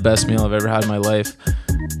top 5 best meal I've ever had in my life.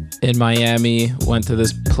 In Miami, went to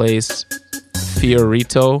this place,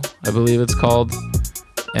 Fiorito, I believe it's called,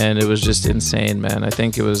 and it was just insane, man. I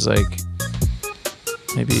think it was like,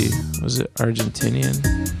 maybe, was it Argentinian?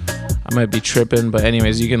 I might be tripping, but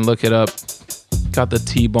anyways, you can look it up. Got the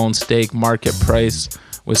T-bone steak, market price,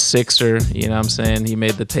 with Sixer, you know what I'm saying? He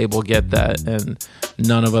made the table get that, and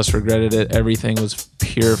none of us regretted it. Everything was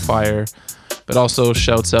pure fire. But also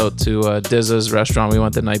shouts out to Dizza's restaurant we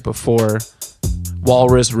went the night before,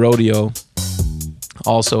 Walrus Rodeo,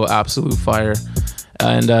 also absolute fire.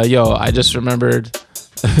 And I just remembered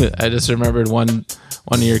one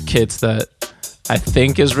of your kits that I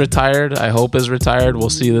think is retired. I hope is retired. We'll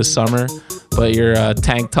see this summer. But your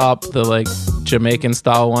tank top, the like Jamaican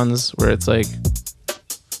style ones, where it's like,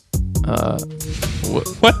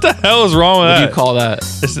 what the hell is wrong with that? What do you call that?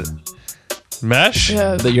 Is it mesh?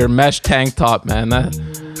 Yeah, your mesh tank top, man.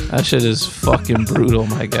 That shit is fucking brutal,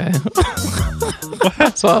 my guy.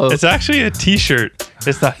 It's actually a t-shirt.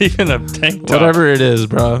 It's not even a tank top. Whatever it is,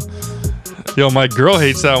 bro. Yo, my girl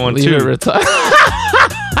hates that one. Leave too. It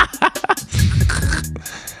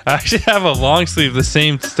I actually have a long sleeve, the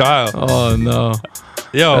same style. Oh no.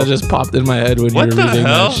 Yo, that just popped in my head when you were reading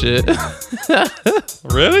hell? that shit.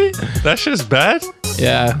 Really? That shit's bad?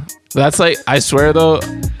 Yeah. That's like, I swear though,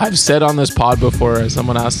 I've said on this pod before,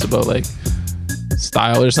 someone asked about like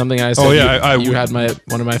style or something, and I said you had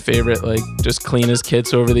one of my favorite like just cleanest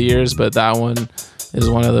kits over the years, but that one is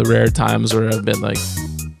one of the rare times where I've been like,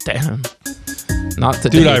 damn, not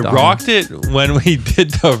today. Dude, I rocked it when we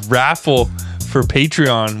did the raffle for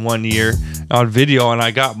Patreon one year on video, and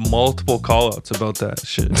I got multiple call outs about that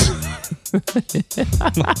shit.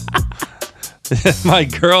 My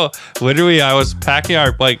girl, literally, I was packing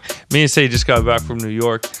me and Say just got back from New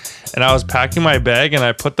York, and I was packing my bag, and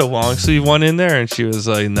I put the long sleeve one in there, and she was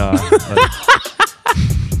like, nah.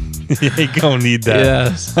 You ain't gonna need that.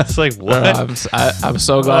 Yes. I was like, what? I'm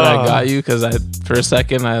so glad I got you, because for a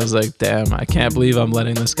second I was like, damn, I can't believe I'm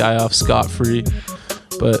letting this guy off scot-free.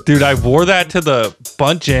 But dude, I wore that to the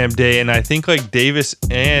Bunt Jam day, and I think like Davis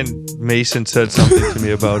and Mason said something to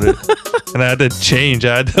me about it, and I had to change.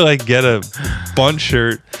 I had to like get a Bunt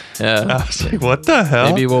shirt. Yeah, I was like, what the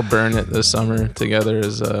hell? Maybe we'll burn it this summer together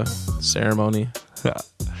as a ceremony.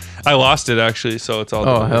 I lost it actually, so it's all.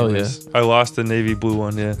 Oh hell yeah! I lost the navy blue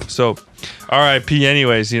one. Yeah. So, R.I.P.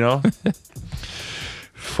 Anyways, you know.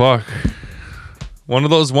 Fuck. One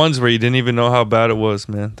of those ones where you didn't even know how bad it was,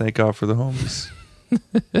 man. Thank God for the homies.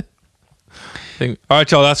 All right,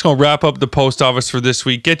 y'all, that's going to wrap up the post office for this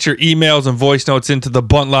week. Get your emails and voice notes into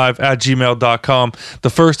thebuntlive@gmail.com. The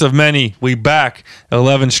first of many. We back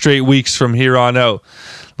 11 straight weeks from here on out.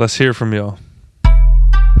 Let's hear from y'all.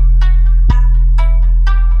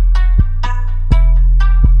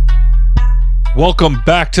 Welcome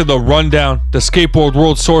back to the Rundown, the skateboard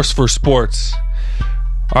world source for sports.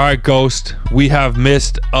 All right, Ghost, we have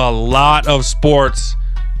missed a lot of sports,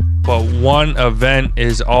 but one event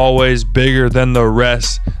is always bigger than the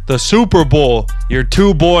rest. The Super Bowl. Your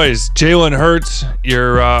two boys, Jalen Hurts,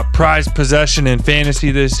 your prized possession in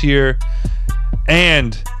fantasy this year,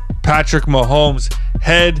 and Patrick Mahomes,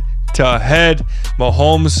 head to head.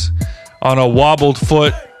 Mahomes on a wobbled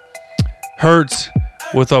foot, Hurts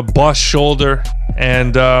with a bust shoulder,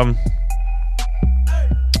 and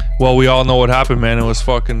well, we all know what happened, man. It was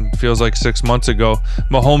feels like 6 months ago.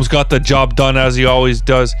 Mahomes got the job done as he always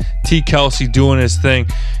does. T. Kelsey doing his thing,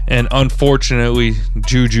 and unfortunately,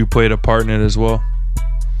 Juju played a part in it as well.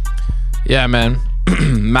 Yeah, man.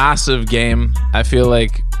 Massive game. I feel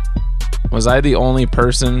like, was I the only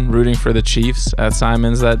person rooting for the Chiefs at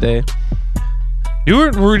Simon's that day? You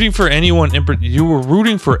weren't rooting for anyone. You were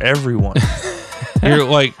rooting for everyone. You're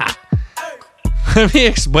like, let me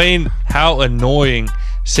explain how annoying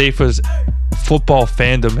Seifa's football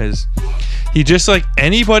fandom is. He just like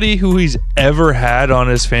anybody who he's ever had on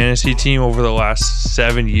his fantasy team over the last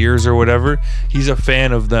 7 years or whatever, he's a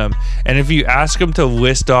fan of them. And if you ask him to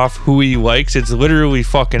list off who he likes, it's literally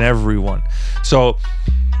fucking everyone. So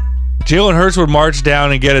Jalen Hurts would march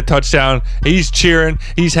down and get a touchdown. He's cheering.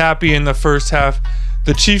 He's happy in the first half.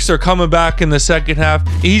 The Chiefs are coming back in the second half.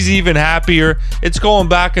 He's even happier. It's going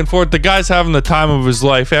back and forth. The guy's having the time of his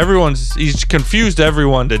life. He's confused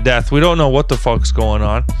everyone to death. We don't know what the fuck's going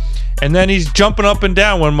on. And then he's jumping up and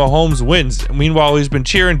down when Mahomes wins. Meanwhile, he's been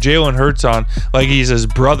cheering Jalen Hurts on like he's his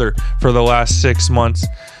brother for the last 6 months.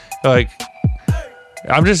 Like,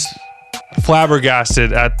 I'm just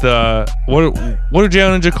flabbergasted at the what do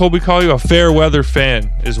Jalen and Jacoby call you? A fair weather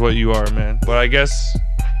fan is what you are, man. But I guess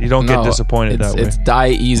you don't get disappointed that way. It's die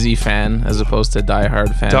easy fan as opposed to die hard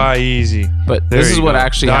fan. Die easy. But this is what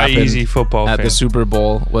actually happened easy football at fan. The Super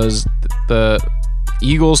Bowl was the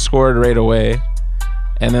Eagles scored right away,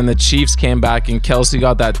 and then the Chiefs came back and Kelsey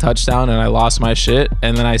got that touchdown, and I lost my shit.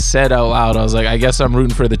 And then I said out loud, I was like, I guess I'm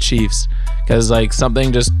rooting for the Chiefs, because like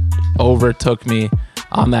something just overtook me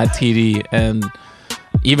on that TD. And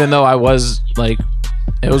even though I was like,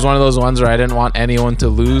 it was one of those ones where I didn't want anyone to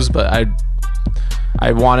lose, but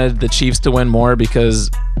I wanted the Chiefs to win more because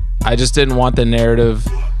I just didn't want the narrative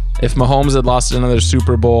if Mahomes had lost another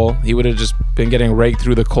Super Bowl, he would have just been getting raked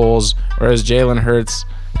through the coals, whereas Jalen Hurts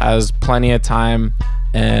has plenty of time,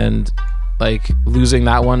 and like losing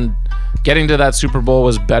that one, getting to that Super Bowl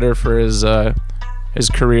was better for his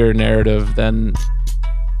career narrative than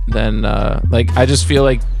like I just feel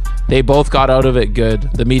like they both got out of it good.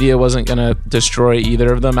 The media wasn't gonna destroy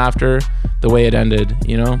either of them after the way it ended,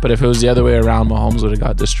 you know. But if it was the other way around, Mahomes would have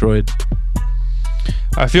got destroyed.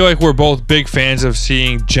 I feel like we're both big fans of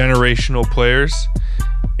seeing generational players,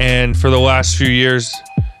 and for the last few years,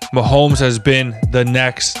 Mahomes has been the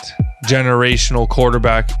next generational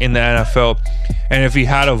quarterback in the NFL. And if he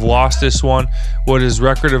had have lost this one, would his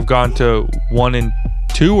record have gone to 1-2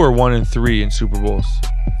 or 1-3 in Super Bowls?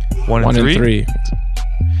 1-3.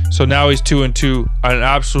 So now he's 2-2, an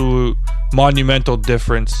absolute monumental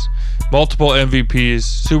difference. Multiple MVPs,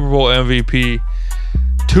 Super Bowl MVP,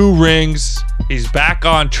 2 rings. He's back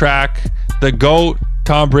on track. The GOAT,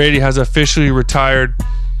 Tom Brady, has officially retired.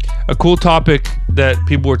 A cool topic that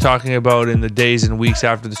people were talking about in the days and weeks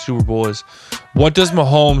after the Super Bowl is, what does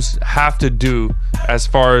Mahomes have to do as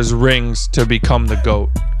far as rings to become the GOAT?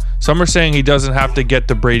 Some are saying he doesn't have to get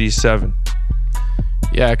to Brady's 7.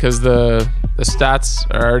 Yeah, because the stats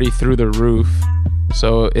are already through the roof.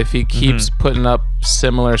 So if he keeps putting up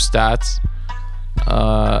similar stats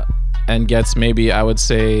and gets maybe, I would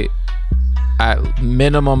say, at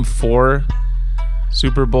minimum 4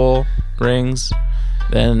 Super Bowl rings,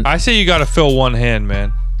 then I say you got to fill one hand,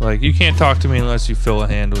 man. Like, you can't talk to me unless you fill a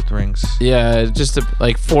hand with rings. Yeah, just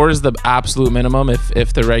like 4 is the absolute minimum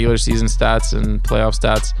if the regular season stats and playoff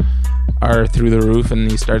stats are through the roof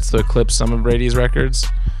and he starts to eclipse some of Brady's records,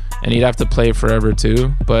 and he'd have to play forever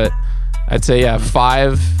too. But I'd say, yeah,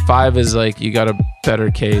 5 is like, you got a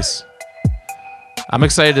better case. I'm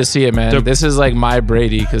excited to see it, man. This is like my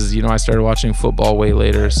Brady, because, you know, I started watching football way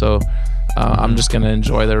later, so I'm just gonna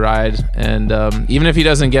enjoy the ride. And even if he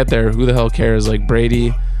doesn't get there, who the hell cares? Like,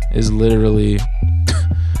 Brady is literally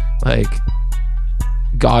like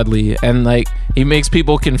godly, and like he makes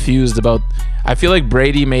people confused about. I feel like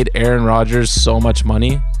Brady made Aaron Rodgers so much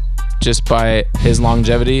money just by his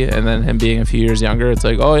longevity, and then him being a few years younger, it's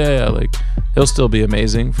like, oh yeah, like he'll still be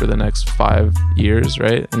amazing for the next 5 years,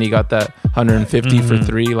 right? And he got that 150 for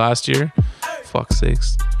 3 last year. Fuck's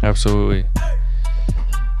sakes. Absolutely.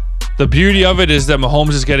 The beauty of it is that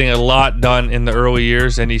Mahomes is getting a lot done in the early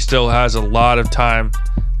years, and he still has a lot of time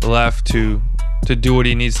left to do what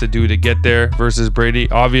he needs to do to get there, versus Brady.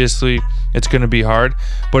 Obviously, it's going to be hard,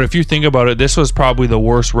 but if you think about it, this was probably the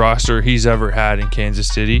worst roster he's ever had in Kansas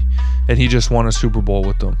City, and he just won a Super Bowl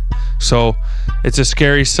with them. So it's a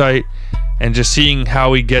scary sight, and just seeing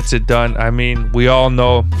how he gets it done. I mean, we all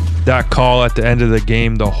know that call at the end of the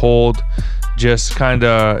game, the hold, just kind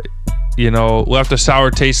of, you know, left a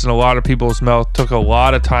sour taste in a lot of people's mouth, took a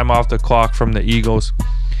lot of time off the clock from the Eagles.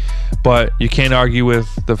 But you can't argue with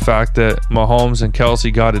the fact that Mahomes and Kelsey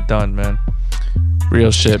got it done, man.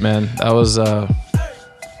 Real shit, man. That was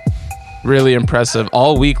really impressive.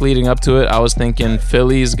 All week leading up to it, I was thinking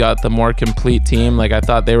Philly's got the more complete team. Like, I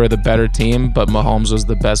thought they were the better team, but Mahomes was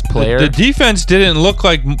the best player. The defense didn't look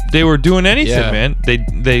like they were doing anything, man.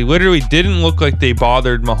 They literally didn't look like they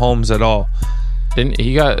bothered Mahomes at all.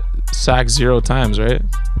 He got sacked 0 times, right?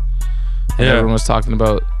 And everyone was talking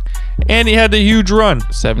about. And he had the huge run.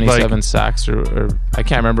 77 sacks, or I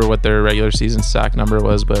can't remember what their regular season sack number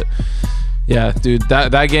was, but yeah, dude,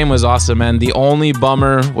 that game was awesome, man. The only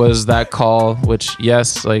bummer was that call, which,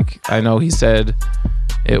 yes, like, I know he said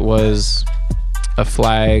it was a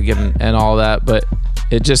flag and all that, but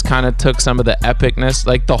it just kind of took some of the epicness.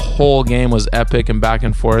 Like, the whole game was epic and back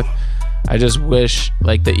and forth. I just wish,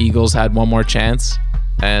 like, the Eagles had one more chance,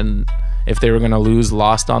 and if they were going to lose,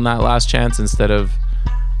 lost on that last chance instead of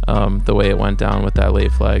the way it went down with that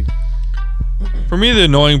late flag. For me, the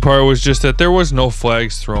annoying part was just that there was no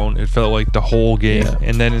flags thrown. It felt like the whole game. Yeah.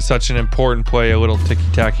 And then in such an important play, a little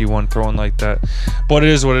ticky-tacky one thrown like that. But it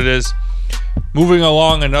is what it is. Moving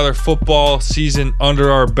along, another football season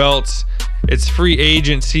under our belts. It's free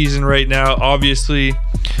agent season right now. Obviously,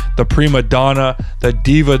 the prima donna, the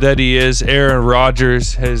diva that he is, Aaron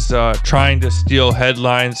Rodgers, is trying to steal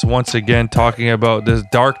headlines once again, talking about this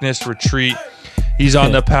darkness retreat. He's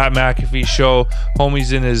on the Pat McAfee show.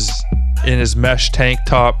 Homie's in his mesh tank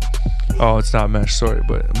top. Oh, it's not mesh, sorry,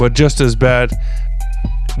 but just as bad.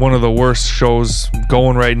 One of the worst shows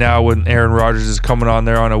going right now when Aaron Rodgers is coming on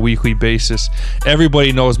there on a weekly basis.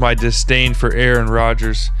 Everybody knows my disdain for Aaron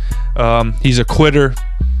Rodgers. He's a quitter.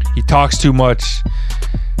 He talks too much.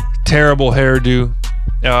 Terrible hairdo.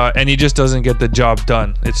 And he just doesn't get the job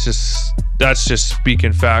done. That's just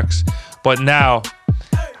speaking facts. But now,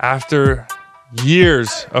 after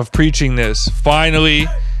years of preaching this. Finally,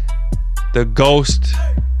 the ghost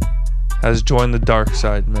has joined the dark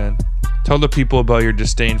side, man. Tell the people about your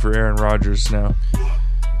disdain for Aaron Rodgers now.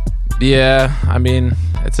 Yeah, I mean,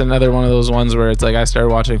 it's another one of those ones where it's like I started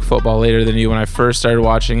watching football later than you. When I first started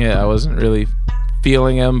watching it, I wasn't really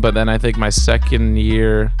feeling him, but then I think my second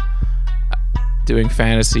year doing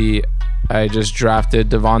fantasy, I just drafted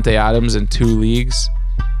Devontae Adams in 2 leagues,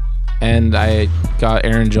 and I got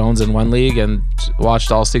Aaron Jones in 1 league and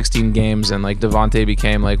watched all 16 games, and like Devontae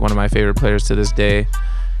became like one of my favorite players to this day.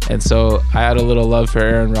 And so I had a little love for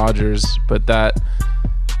Aaron Rodgers, but that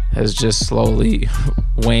has just slowly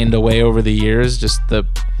waned away over the years. Just the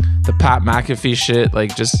Pat McAfee shit,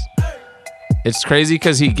 like, just, it's crazy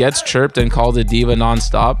because he gets chirped and called a diva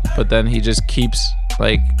nonstop, but then he just keeps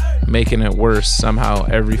like making it worse somehow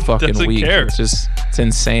every fucking week. It's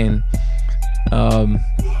insane.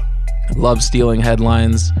 Love stealing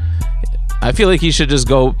headlines. I feel like he should just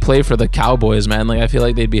go play for the Cowboys, man. Like, I feel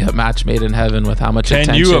like they'd be a match made in heaven with how much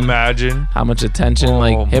attention. Can you imagine? How much attention,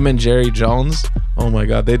 like him and Jerry Jones. Oh my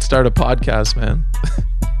God, they'd start a podcast, man.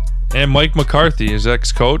 And Mike McCarthy, his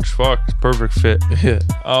ex-coach. Fuck, perfect fit. Yeah.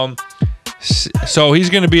 So he's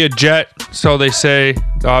going to be a Jet. So they say,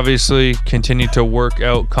 obviously, continue to work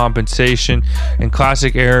out compensation. In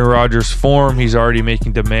classic Aaron Rodgers form, he's already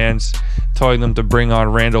making demands, telling them to bring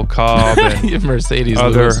on Randall Cobb and Mercedes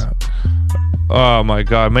other. Lewis. Oh my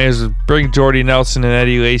God, may as well bring Jordy Nelson and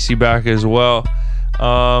Eddie Lacy back as well.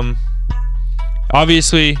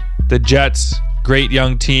 Obviously, the Jets, great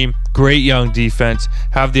young team, great young defense,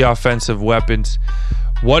 have the offensive weapons.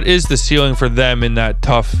 What is the ceiling for them in that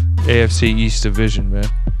tough AFC East division, man?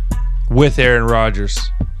 With Aaron Rodgers.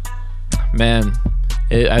 Man,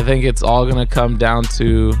 I think it's all going to come down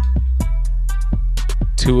to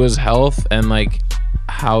Tua's health and like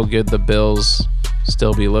how good the Bills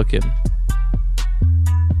still be looking.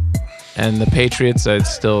 And the Patriots, I'd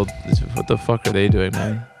still, what the fuck are they doing,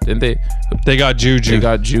 man? Didn't they? They got Juju. They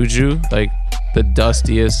got Juju, like the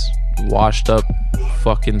dustiest, washed up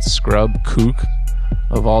fucking scrub kook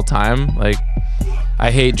of all time. Like,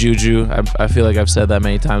 I hate Juju. I feel like I've said that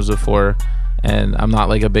many times before, and I'm not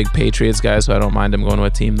like a big Patriots guy, so I don't mind him going to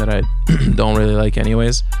a team that I don't really like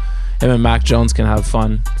anyways. Him and Mac Jones can have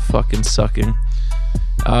fun fucking sucking.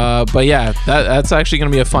 But yeah, that's actually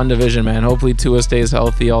going to be a fun division, man. Hopefully Tua stays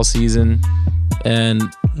healthy all season, and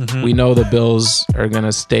we know the Bills are going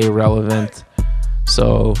to stay relevant,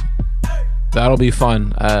 so that'll be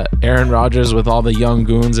fun. Aaron Rodgers with all the young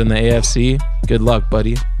goons in the AFC, good luck,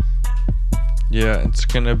 buddy. Yeah, it's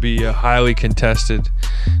going to be a highly contested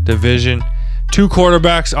division. 2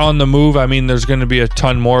 quarterbacks on the move. I mean, there's going to be a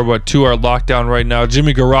ton more, but 2 are locked down right now.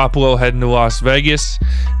 Jimmy Garoppolo heading to Las Vegas.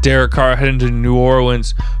 Derek Carr heading to New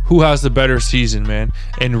Orleans. Who has the better season, man?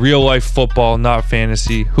 In real life football, not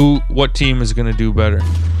fantasy. What team is going to do better?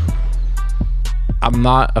 I'm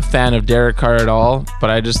not a fan of Derek Carr at all, but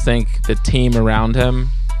I just think the team around him.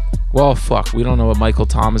 Well, fuck, we don't know what Michael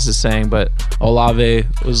Thomas is saying, but Olave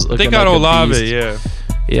was looking they got like Olave, a beast. yeah.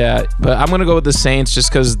 Yeah, but I'm going to go with the Saints just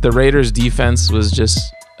because the Raiders' defense was just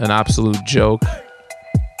an absolute joke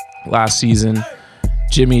last season.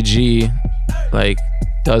 Jimmy G, like,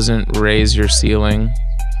 doesn't raise your ceiling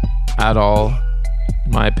at all,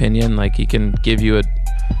 in my opinion. Like, he can give you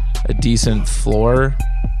a decent floor,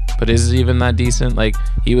 but is it even that decent? Like,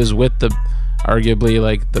 he was with the arguably,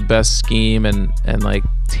 like, the best scheme and like,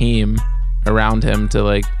 team around him to,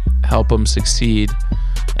 like, help him succeed.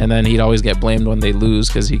 And then he'd always get blamed when they lose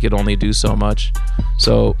because he could only do so much.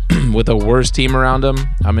 So with a worse team around him,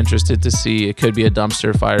 I'm interested to see. It could be a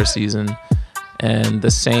dumpster fire season. And the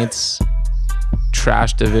Saints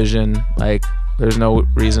trash division, like, there's no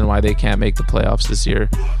reason why they can't make the playoffs this year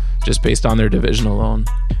just based on their division alone.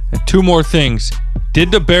 And 2 more things.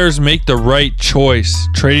 Did the Bears make the right choice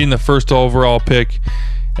trading the first overall pick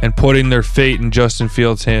and putting their fate in Justin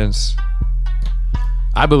Fields' hands?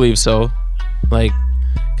 I believe so. Like,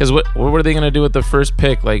 because what were they going to do with the first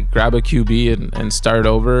pick? Like, grab a QB and start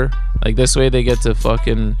over? Like, this way they get to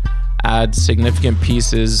fucking add significant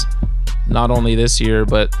pieces, not only this year,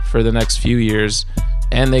 but for the next few years.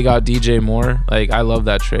 And they got DJ Moore. Like, I love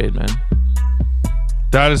that trade, man.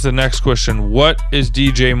 That is the next question. What is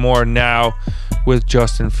DJ Moore now with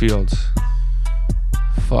Justin Fields?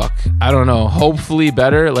 Fuck. I don't know. Hopefully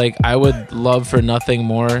better. Like, I would love for nothing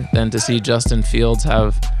more than to see Justin Fields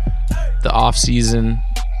have the offseason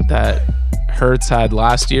that Hurts had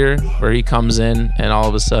last year, where he comes in and all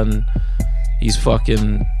of a sudden he's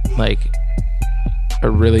fucking like a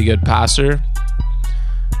really good passer.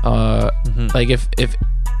 Like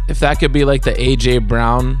if that could be like the AJ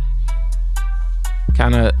Brown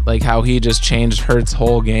kind of like how he just changed Hurts'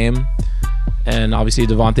 whole game. And obviously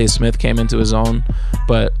Devontae Smith came into his own.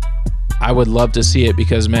 But I would love to see it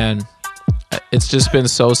because, man, it's just been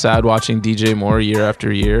so sad watching DJ Moore year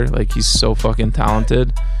after year. Like, he's so fucking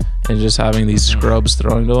talented and just having these scrubs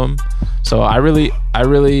throwing to him. So I really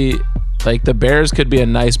like the Bears could be a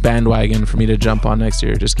nice bandwagon for me to jump on next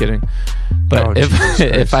year. Just kidding. But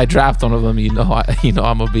if I draft one of them, you know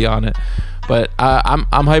I'm gonna be on it. But I'm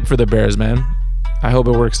hyped for the Bears, man. I hope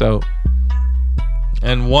it works out.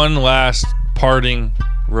 And one last parting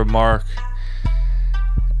remark.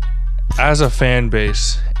 As a fan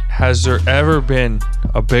base, has there ever been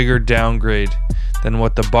a bigger downgrade than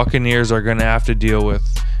what the Buccaneers are going to have to deal with,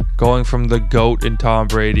 going from the GOAT and Tom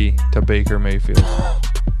Brady to Baker Mayfield?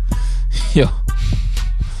 Yo,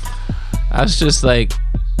 that's just like,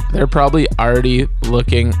 they're probably already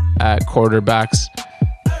looking at quarterbacks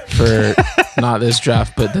for not this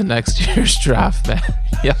draft, but the next year's draft, man.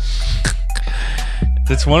 Yeah.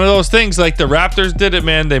 It's one of those things, like the Raptors did it,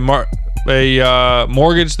 man. They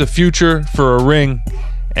mortgaged the future for a ring,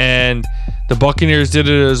 and the Buccaneers did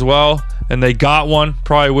it as well, and they got one.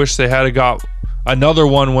 Probably wish they had got another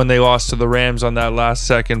one when they lost to the Rams on that last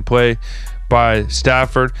second play by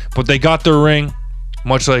Stafford, but they got the ring,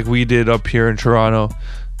 much like we did up here in Toronto.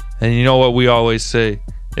 And you know what we always say,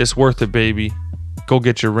 it's worth it, baby. Go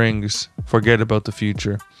get your rings, forget about the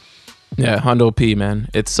future. Yeah, Hundo P, man.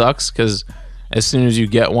 It sucks because as soon as you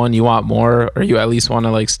get one, you want more, or you at least want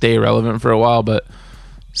to like stay relevant for a while. But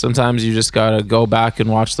sometimes you just gotta go back and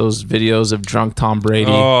watch those videos of drunk Tom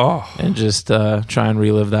Brady and just try and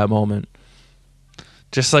relive that moment.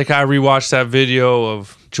 Just like I rewatched that video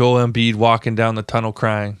of Joel Embiid walking down the tunnel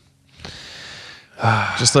crying.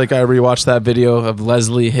 Just like I rewatched that video of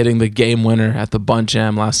Leslie hitting the game winner at the Bunt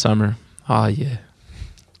Jam last summer. Oh yeah.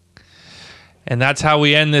 And that's how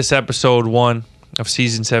we end this episode 1 of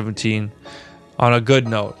season 17. On a good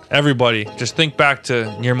note. Everybody, just think back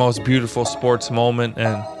to your most beautiful sports moment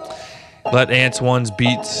and let Ants 1's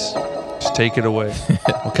beats just take it away.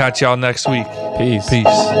 We'll catch y'all next week. Peace.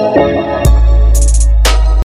 Peace.